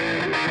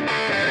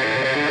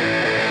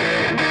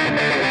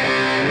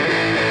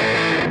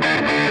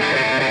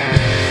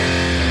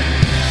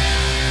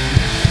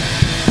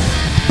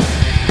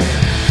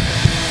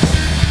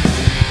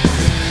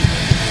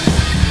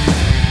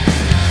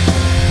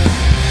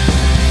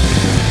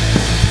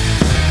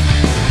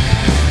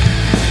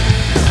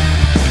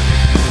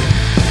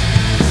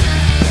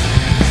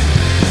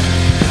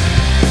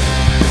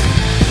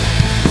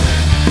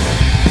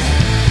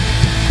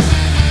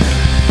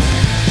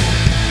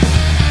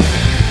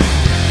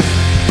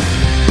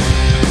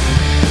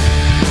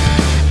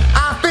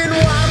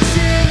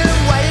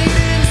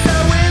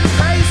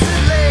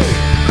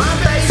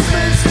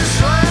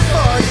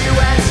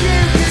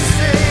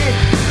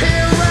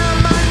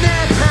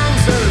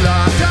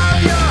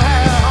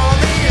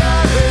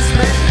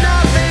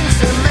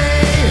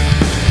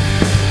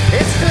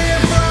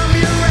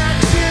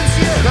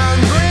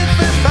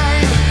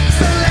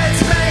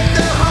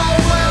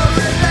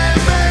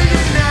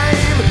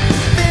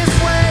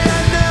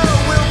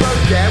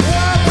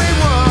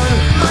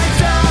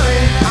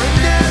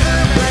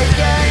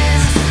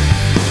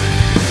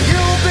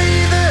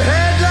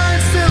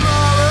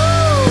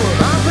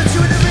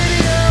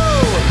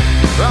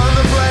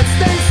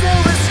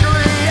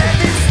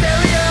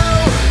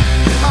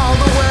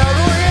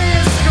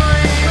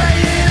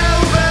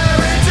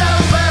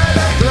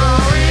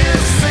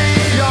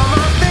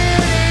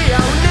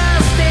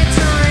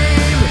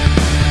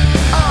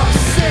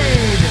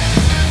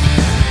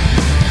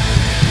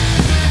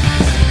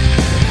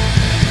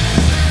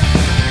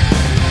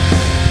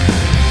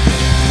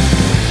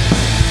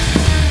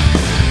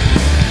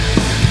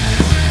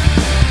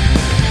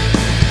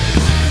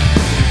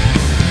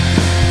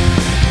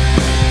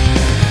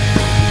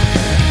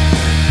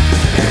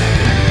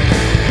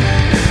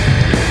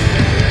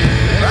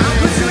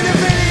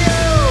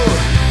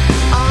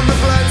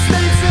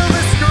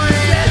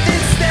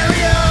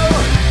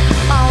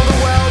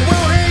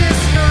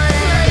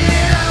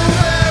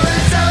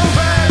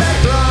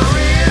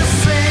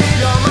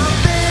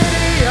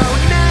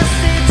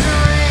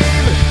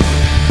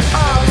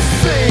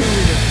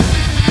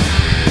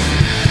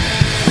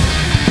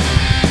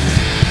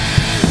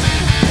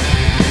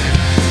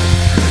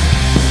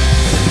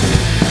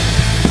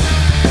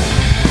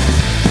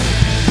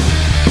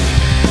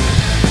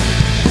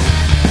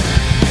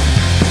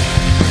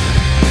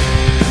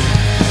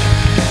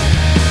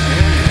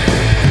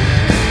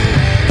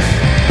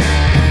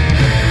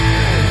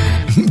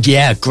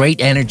 Yeah,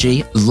 great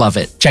energy. Love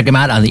it. Check him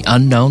out on the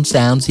Unknown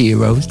Sounds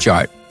Heroes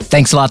chart.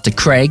 Thanks a lot to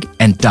Craig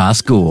and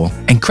Das Ghoul.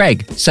 And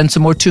Craig, send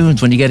some more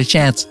tunes when you get a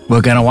chance.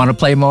 We're going to want to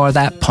play more of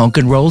that punk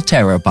and roll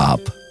terror bop.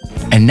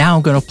 And now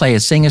I'm going to play a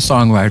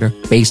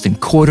singer-songwriter based in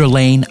Coeur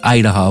d'Alene,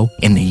 Idaho,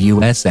 in the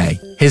USA.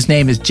 His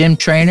name is Jim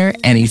Trainer,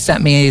 and he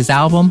sent me his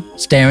album,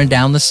 Staring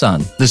Down the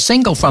Sun. The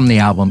single from the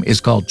album is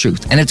called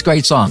Truth, and it's a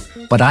great song,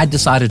 but I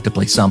decided to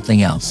play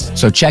something else.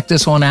 So check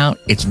this one out.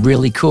 It's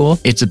really cool.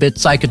 It's a bit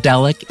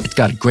psychedelic. It's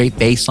got a great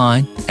bass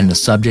line, and the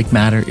subject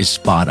matter is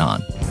spot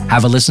on.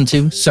 Have a listen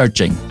to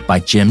Searching by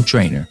Jim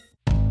Trainer.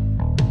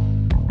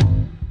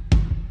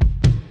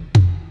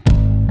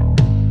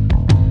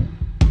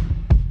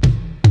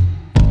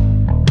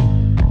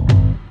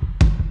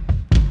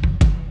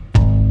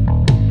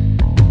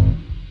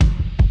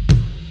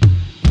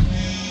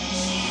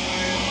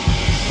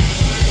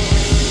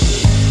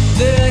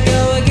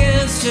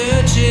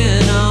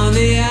 Searching on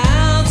the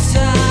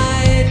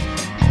outside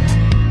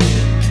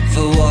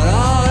for what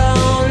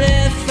I'll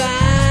only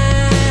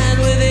find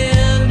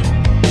within.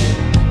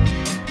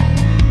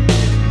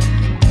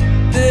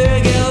 There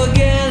I go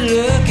again,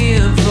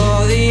 looking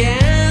for the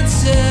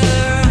answer,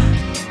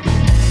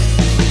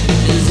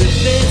 as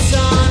if it's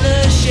on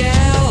a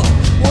shelf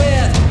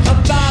with a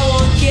buy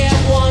one get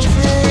one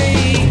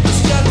free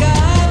stuck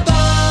up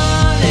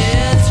on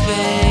its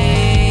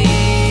face.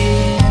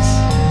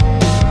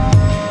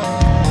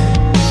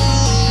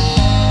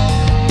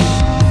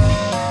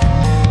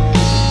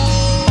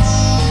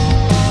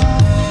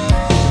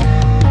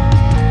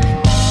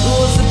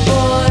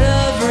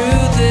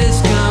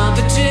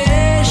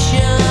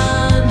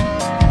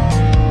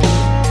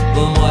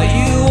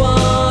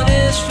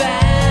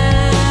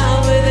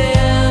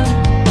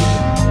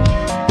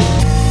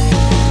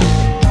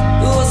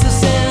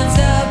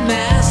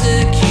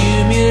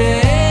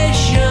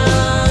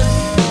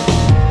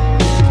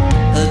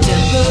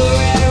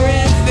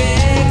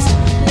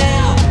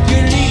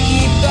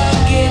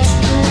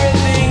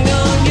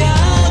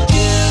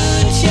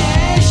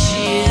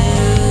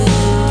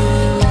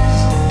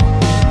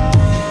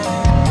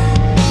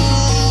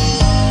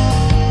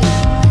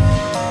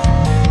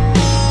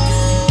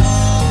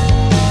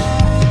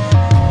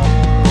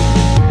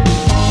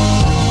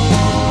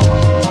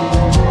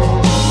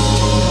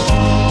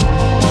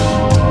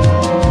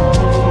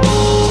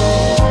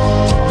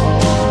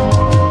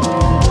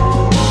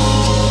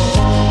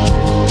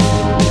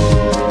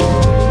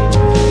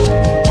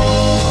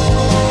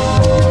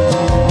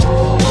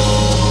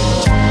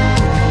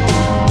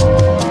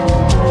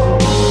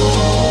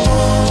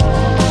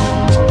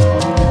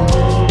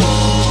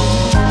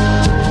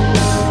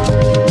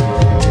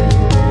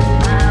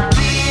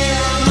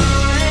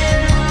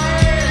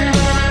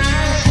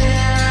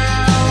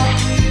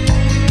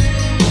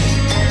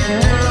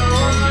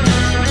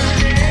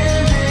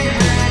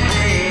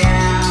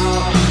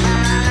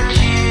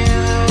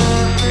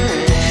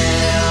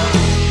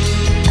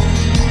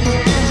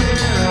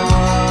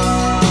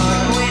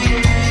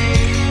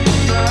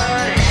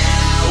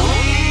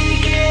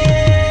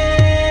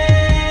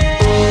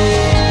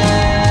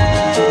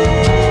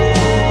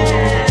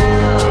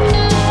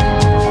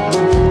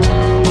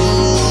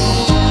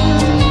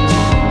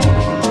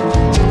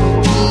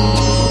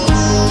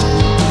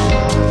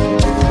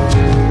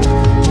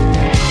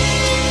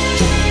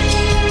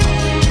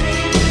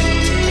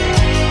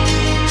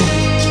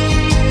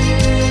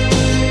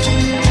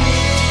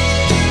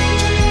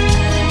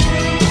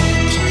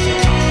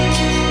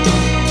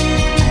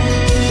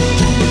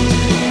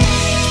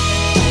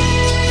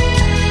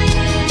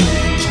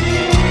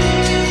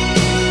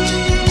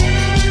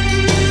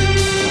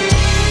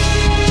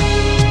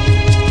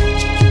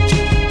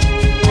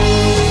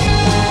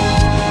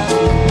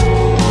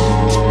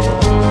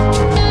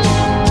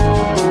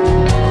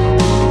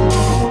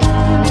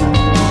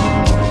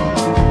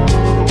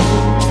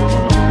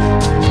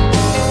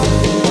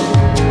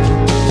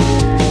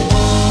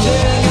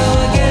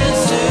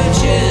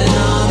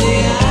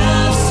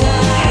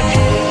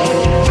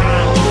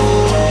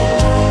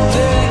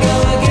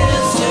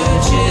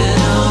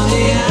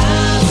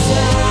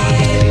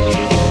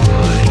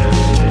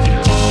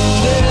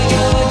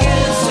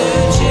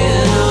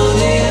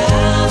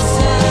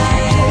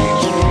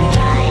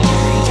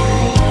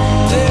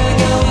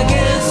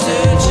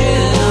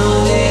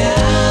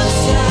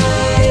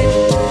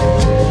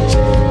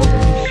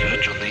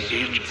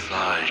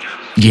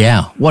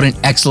 Yeah, what an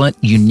excellent,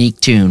 unique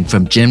tune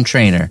from Jim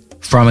Trainer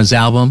from his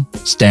album,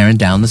 Staring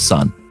Down the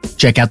Sun.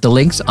 Check out the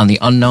links on the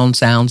Unknown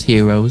Sounds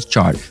Heroes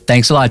chart.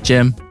 Thanks a lot,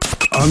 Jim.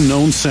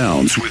 Unknown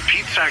Sounds with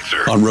Pete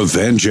Saxer on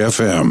Revenge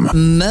FM.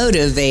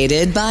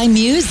 Motivated by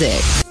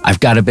music. I've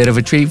got a bit of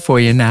a treat for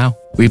you now.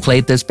 We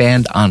played this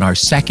band on our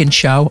second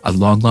show a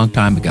long, long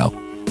time ago.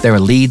 They're a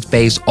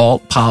Leeds-based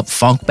alt-pop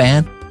funk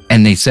band,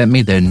 and they sent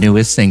me their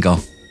newest single.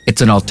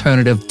 It's an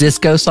alternative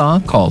disco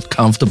song called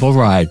Comfortable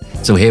Ride.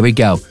 So here we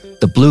go.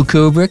 The Blue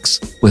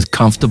Kubricks with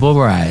Comfortable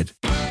Ride.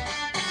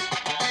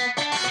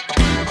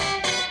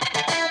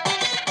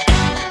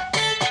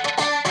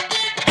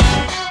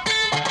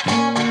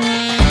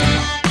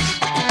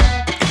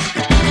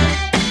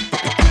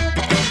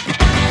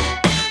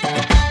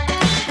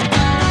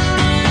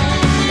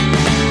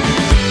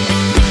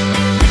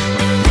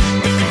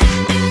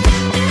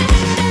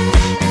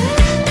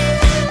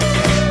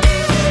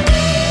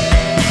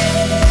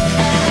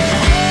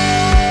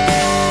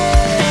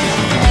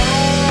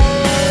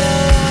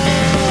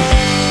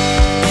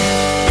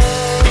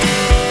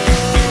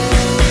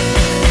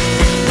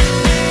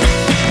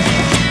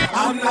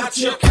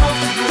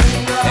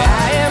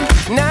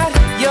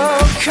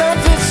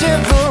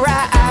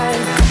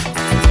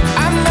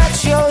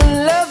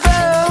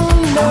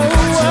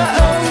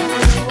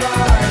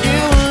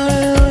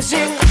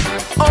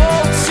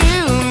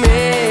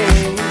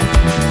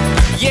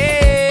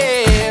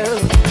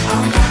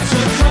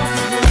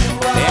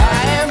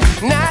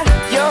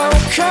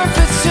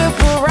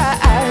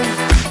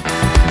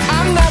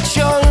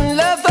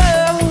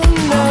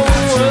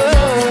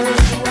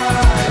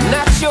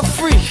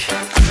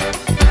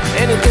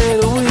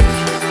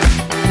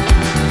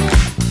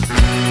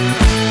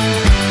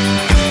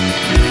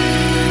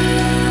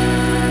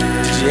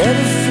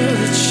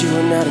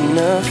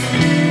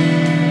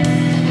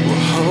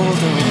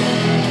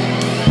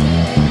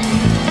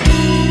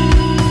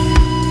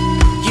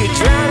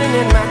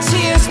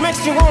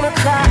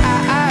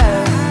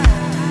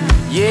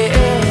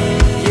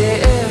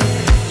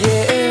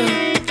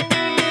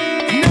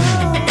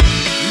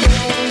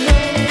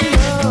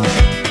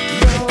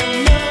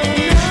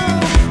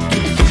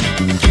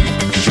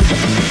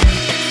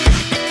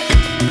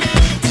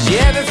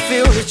 never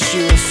feel that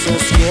you were so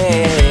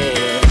scared.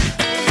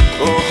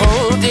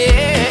 Oh,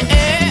 dear.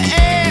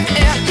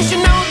 'Cause you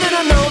know that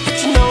I know that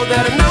you know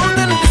that I know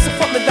that I'm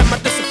disappointed, that my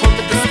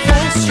disappointment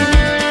disappoints you.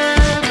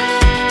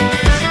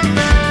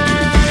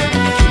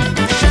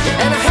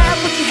 And I have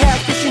what you have,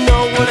 'cause you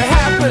know what I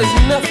have, but it's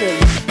nothing.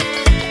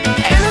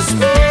 And it's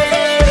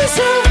moving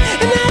so,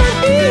 and I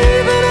don't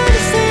even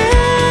understand.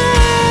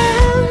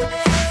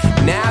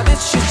 Now that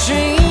you're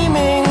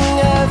dreaming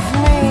of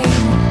me,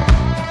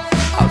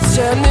 I'll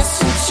turn this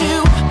into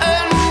a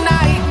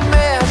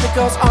nightmare that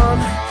goes on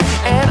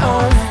and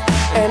on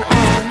and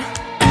on.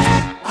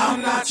 I'm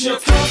not your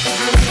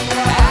comfortable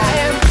ride. I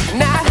am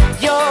not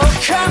your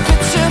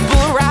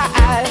comfortable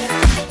ride.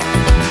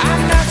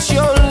 I'm not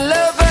your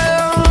lover,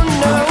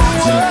 no.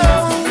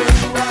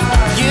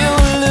 You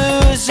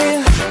lose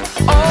it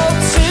all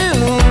to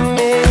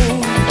me.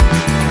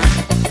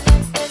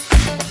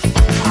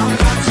 I'm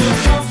not your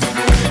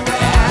comfortable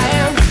ride. I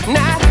am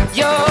not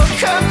your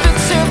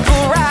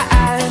comfortable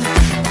ride.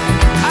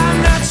 I'm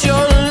not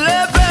your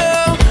lover,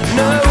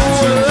 no.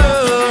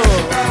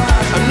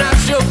 I'm not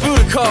your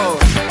booty call.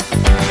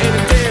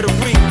 Any day of the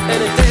week,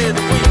 any day of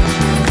the week.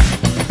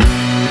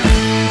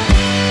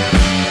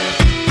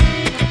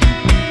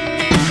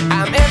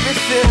 I'm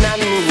everything I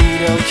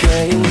need,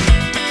 okay?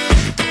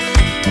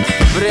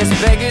 But it's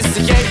beggars to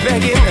get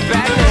begging a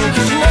bad name.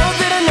 'Cause you know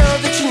that I know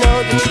that you know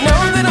that you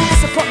know that I'm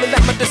disappointment,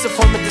 that my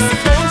disappointment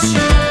disappoints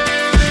you.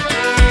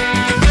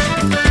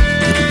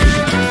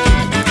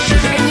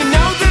 And you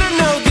know that I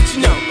know that you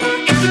know,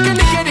 if you're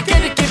gonna get it,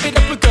 give it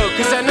up a go.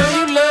 'Cause I know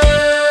you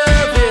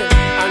love it,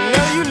 I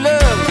know you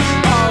love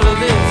all of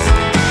this.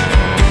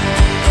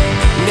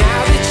 Now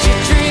that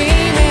you're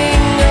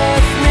dreaming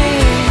of me,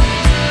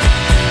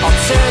 I'll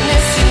turn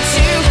this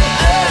into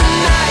a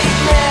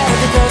nightmare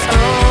that goes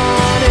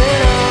on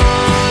and on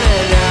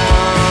and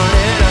on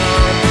and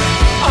on.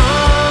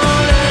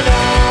 On and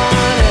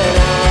on and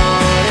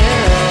on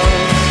and on.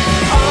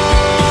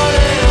 On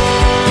and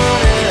on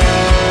and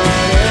on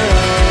and on.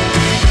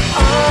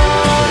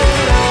 On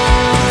and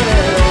on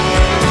and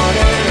on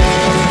and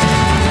on.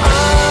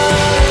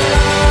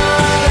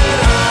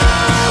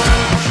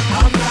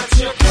 I'm not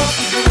your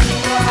comfortable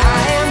ride. I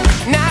am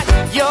not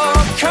your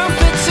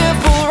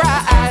comfortable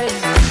ride.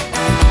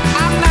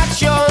 I'm not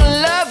your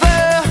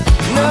lover,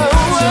 no.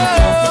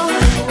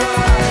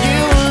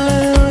 You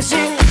lose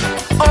it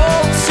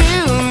all to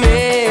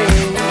me.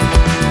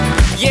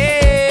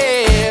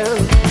 Yeah.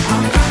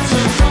 I'm not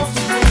your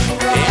comfortable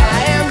ride. I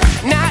am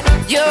not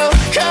your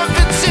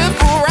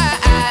comfortable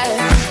ride.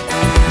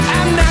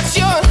 I'm not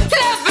your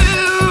lover,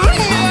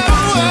 no.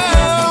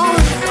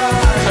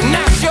 I'm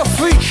not your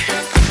freak.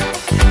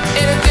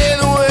 Any day of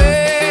the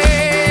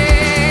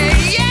way,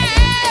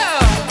 yeah.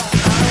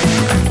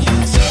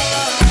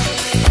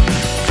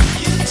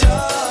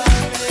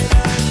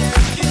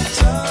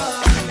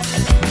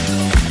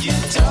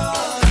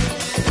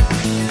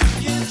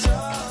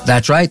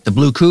 That's right, the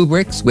Blue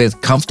Kubricks with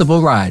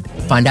Comfortable Ride.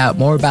 Find out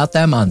more about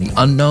them on the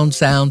Unknown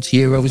Sounds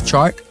Heroes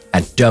chart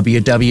at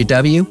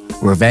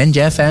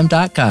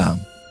www.revengefm.com.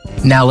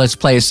 Now let's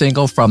play a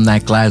single from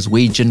that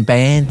Glaswegian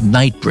band,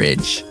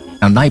 Nightbridge.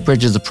 Now,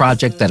 Nightbridge is a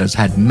project that has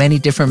had many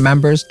different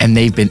members, and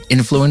they've been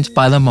influenced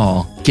by them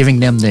all, giving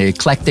them the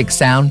eclectic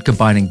sound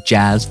combining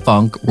jazz,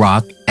 funk,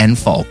 rock, and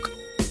folk.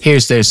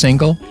 Here's their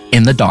single,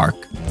 In the Dark,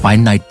 by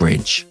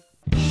Nightbridge.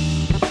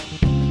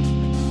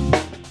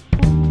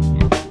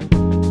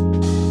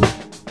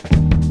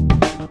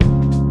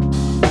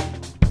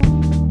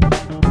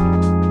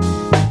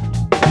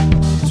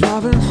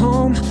 Driving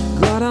home,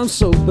 glad I'm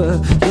sober.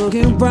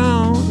 Looking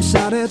round,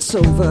 sad it's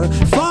over.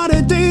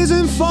 40 days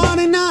and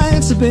 40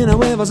 nights, I've been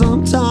away for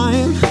some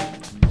time.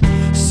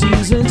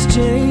 Seasons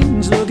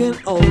change, looking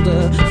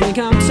older. Think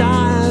I'm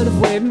tired of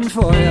waiting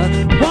for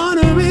you.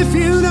 Wonder if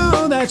you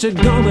know that you're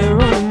gonna be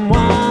running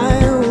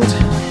wild.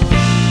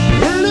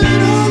 And I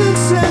know that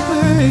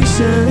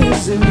separation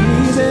isn't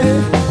easy.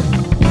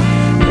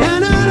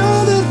 And I know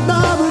that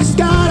lovers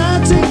gotta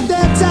take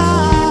their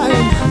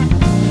time.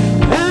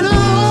 And I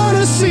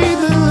wanna see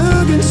the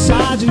look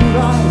inside your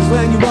eyes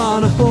when you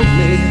wanna hold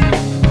me.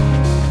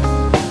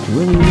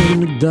 When you're in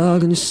the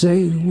dark and you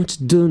say what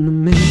you're doing to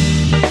me.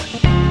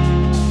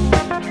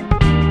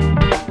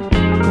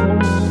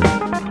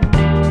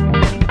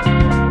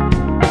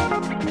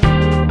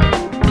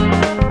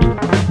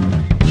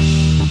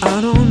 I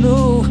don't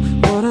know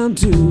what I'm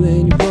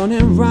doing. You're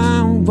running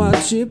around,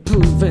 what you're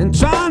proving.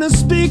 Trying to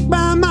speak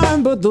my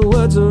mind, but the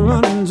words are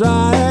running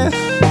dry.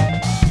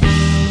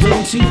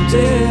 Don't you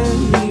dare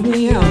leave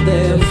me out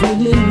there,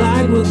 feeling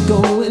like we're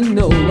going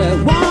nowhere.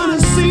 Wanna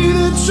see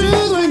the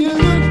truth when you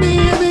look me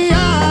in the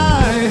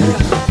eye.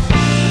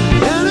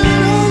 And I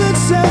know that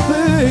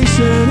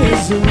separation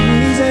isn't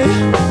easy.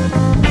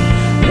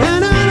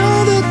 And I know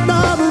that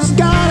lovers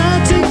gotta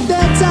take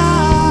their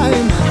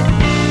time.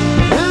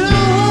 And I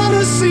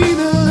wanna see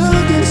the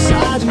look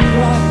inside your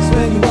eyes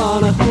when you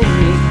wanna hold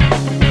me.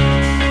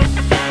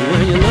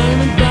 When you lay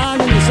me down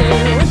and you say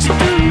what you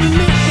do to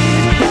me.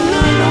 And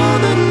I know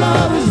that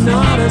love is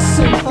not a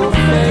simple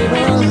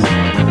favor.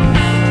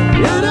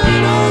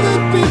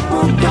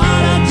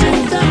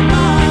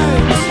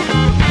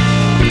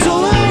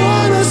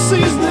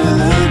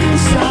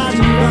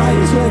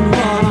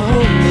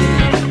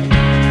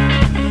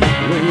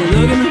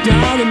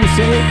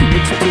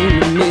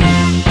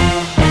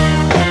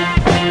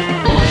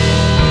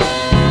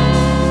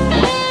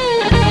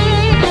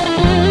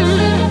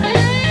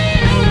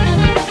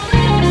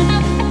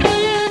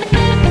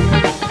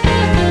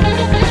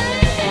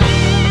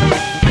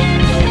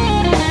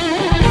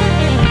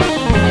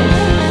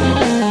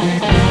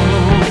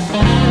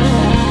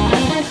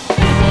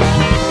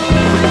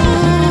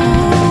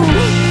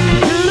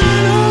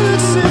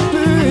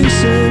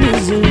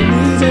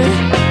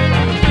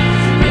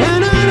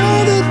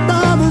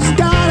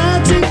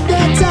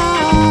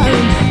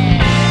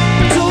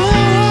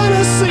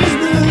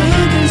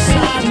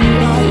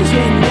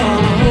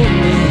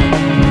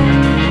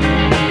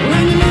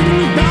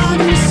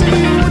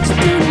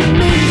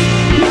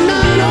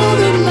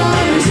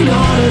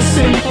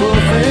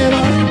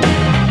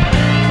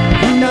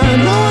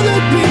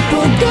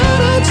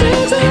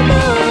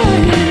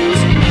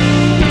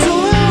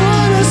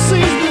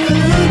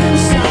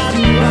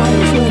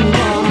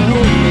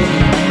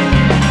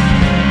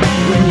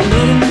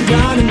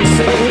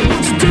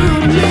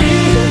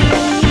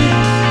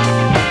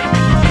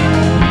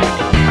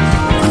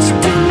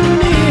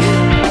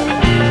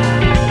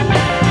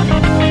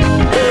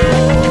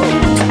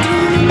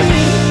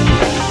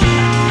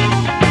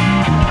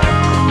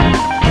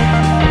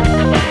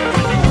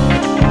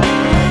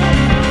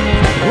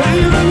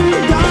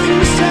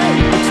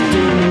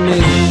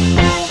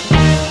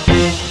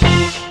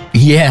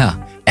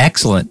 Yeah,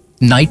 excellent.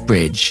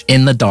 Nightbridge,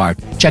 In the Dark.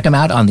 Check them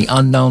out on the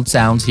Unknown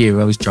Sounds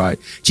Heroes chart.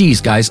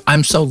 Geez, guys,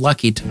 I'm so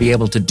lucky to be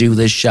able to do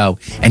this show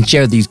and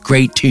share these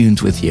great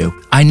tunes with you.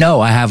 I know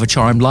I have a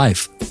charmed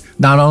life.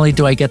 Not only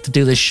do I get to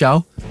do this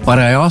show, but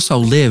I also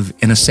live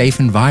in a safe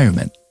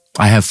environment.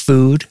 I have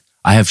food,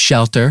 I have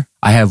shelter,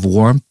 I have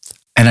warmth,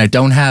 and I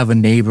don't have a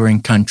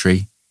neighboring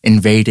country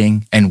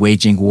invading and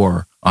waging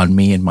war on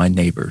me and my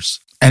neighbors.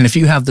 And if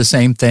you have the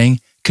same thing,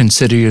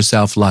 consider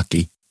yourself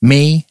lucky.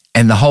 Me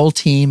and the whole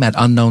team at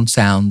Unknown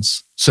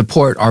Sounds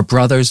support our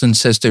brothers and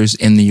sisters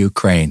in the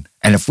Ukraine.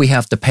 And if we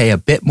have to pay a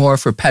bit more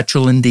for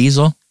petrol and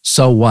diesel,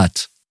 so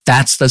what?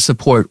 That's the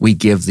support we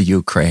give the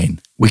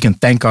Ukraine. We can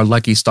thank our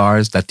lucky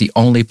stars that the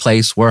only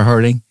place we're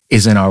hurting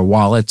is in our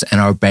wallets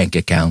and our bank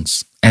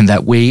accounts, and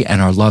that we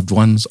and our loved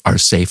ones are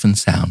safe and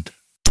sound.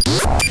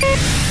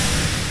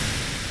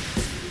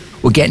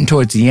 We're getting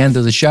towards the end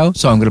of the show,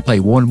 so I'm going to play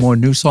one more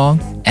new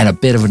song and a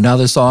bit of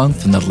another song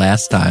from the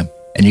last time.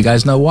 And you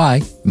guys know why.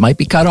 It might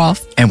be cut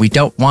off, and we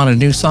don't want a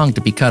new song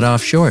to be cut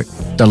off short.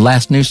 The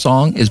last new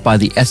song is by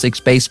the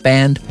Essex-based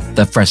band,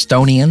 the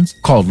Frestonians,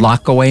 called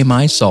Lock Away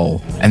My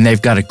Soul. And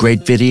they've got a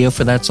great video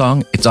for that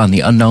song. It's on the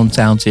Unknown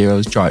Sounds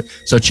Heroes chart,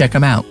 so check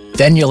them out.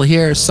 Then you'll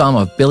hear some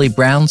of Billy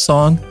Brown's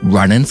song,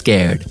 Runnin'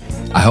 Scared.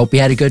 I hope you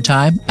had a good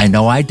time. I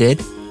know I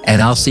did.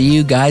 And I'll see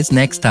you guys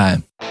next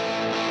time.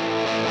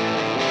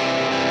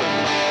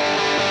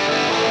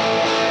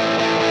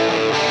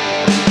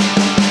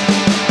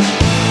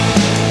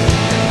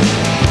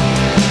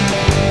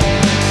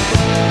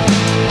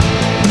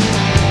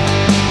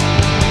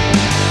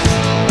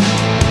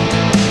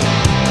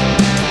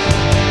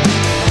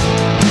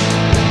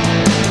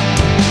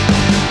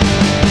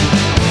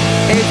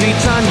 Every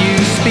time you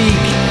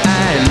speak,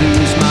 I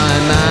lose my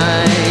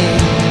mind.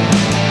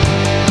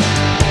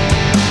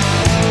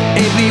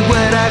 Every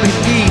word I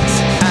repeat,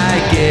 I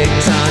get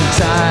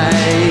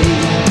tongue-tied.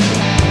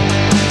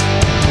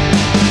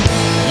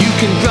 You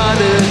can draw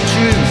the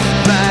truth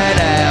right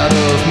out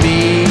of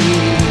me.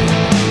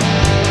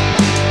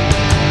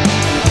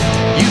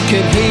 You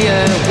can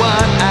hear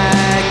what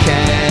I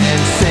can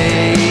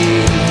say.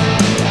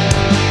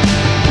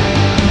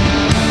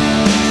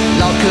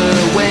 Lock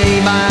away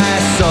my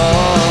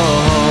soul.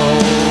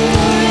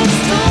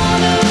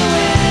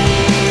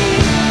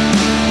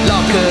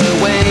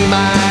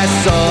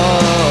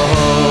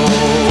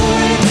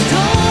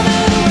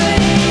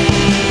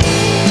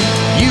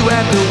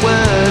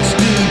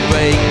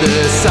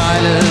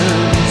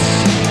 Silence.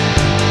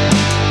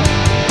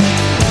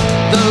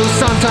 Though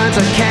sometimes I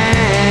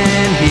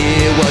can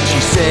hear what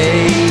you say.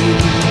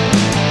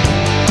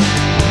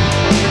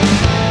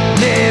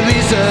 There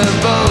is a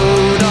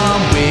road on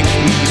which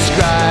we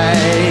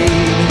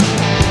stride,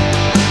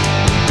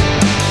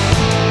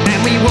 and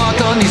we walk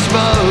on this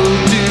road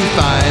to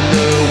find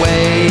the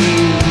way.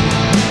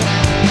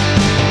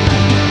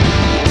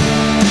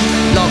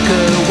 Lock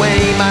away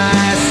my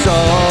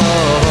soul.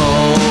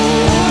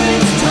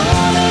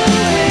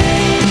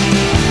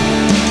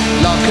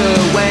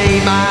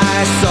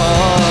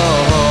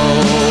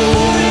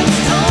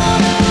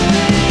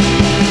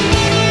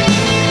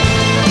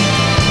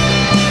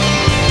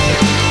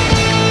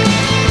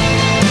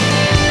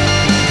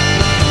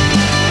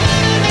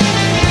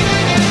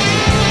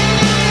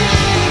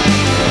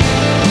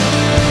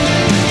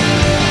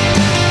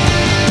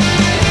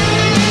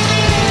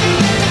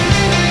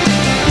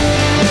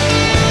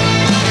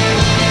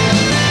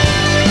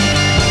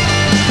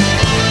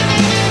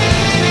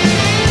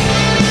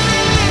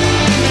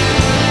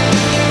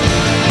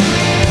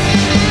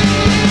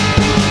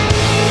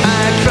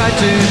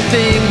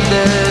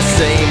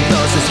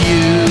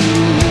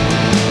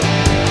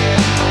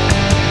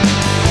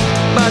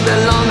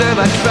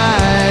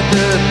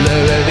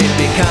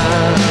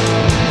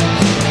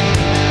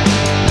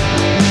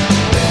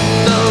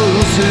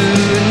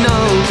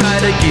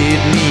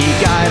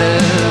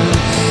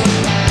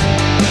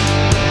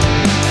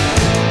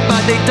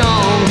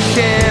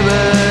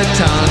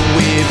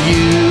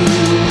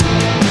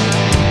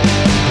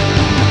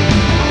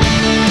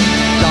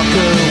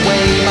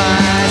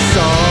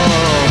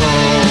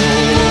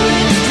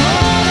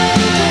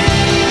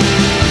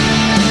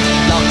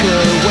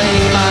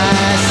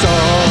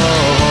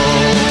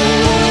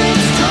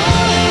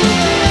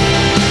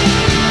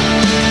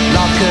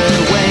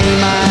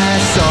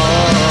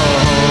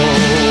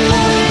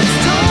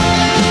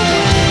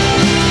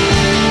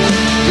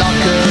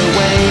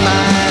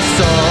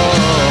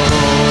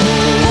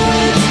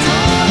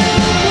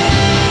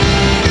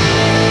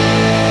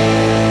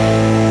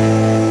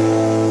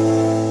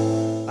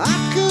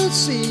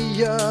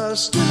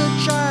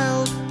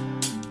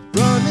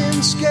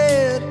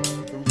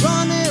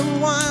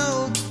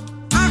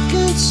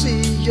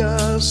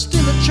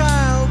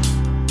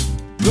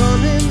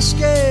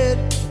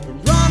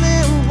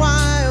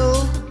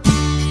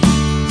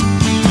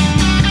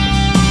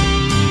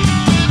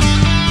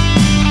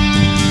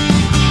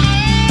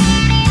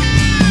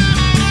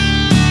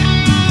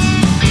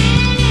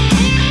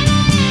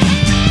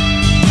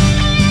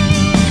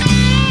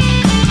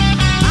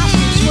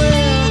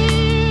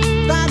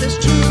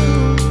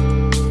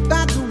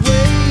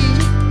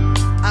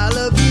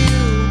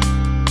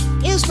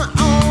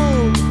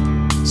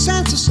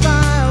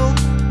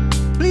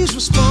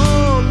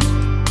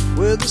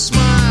 with a smile.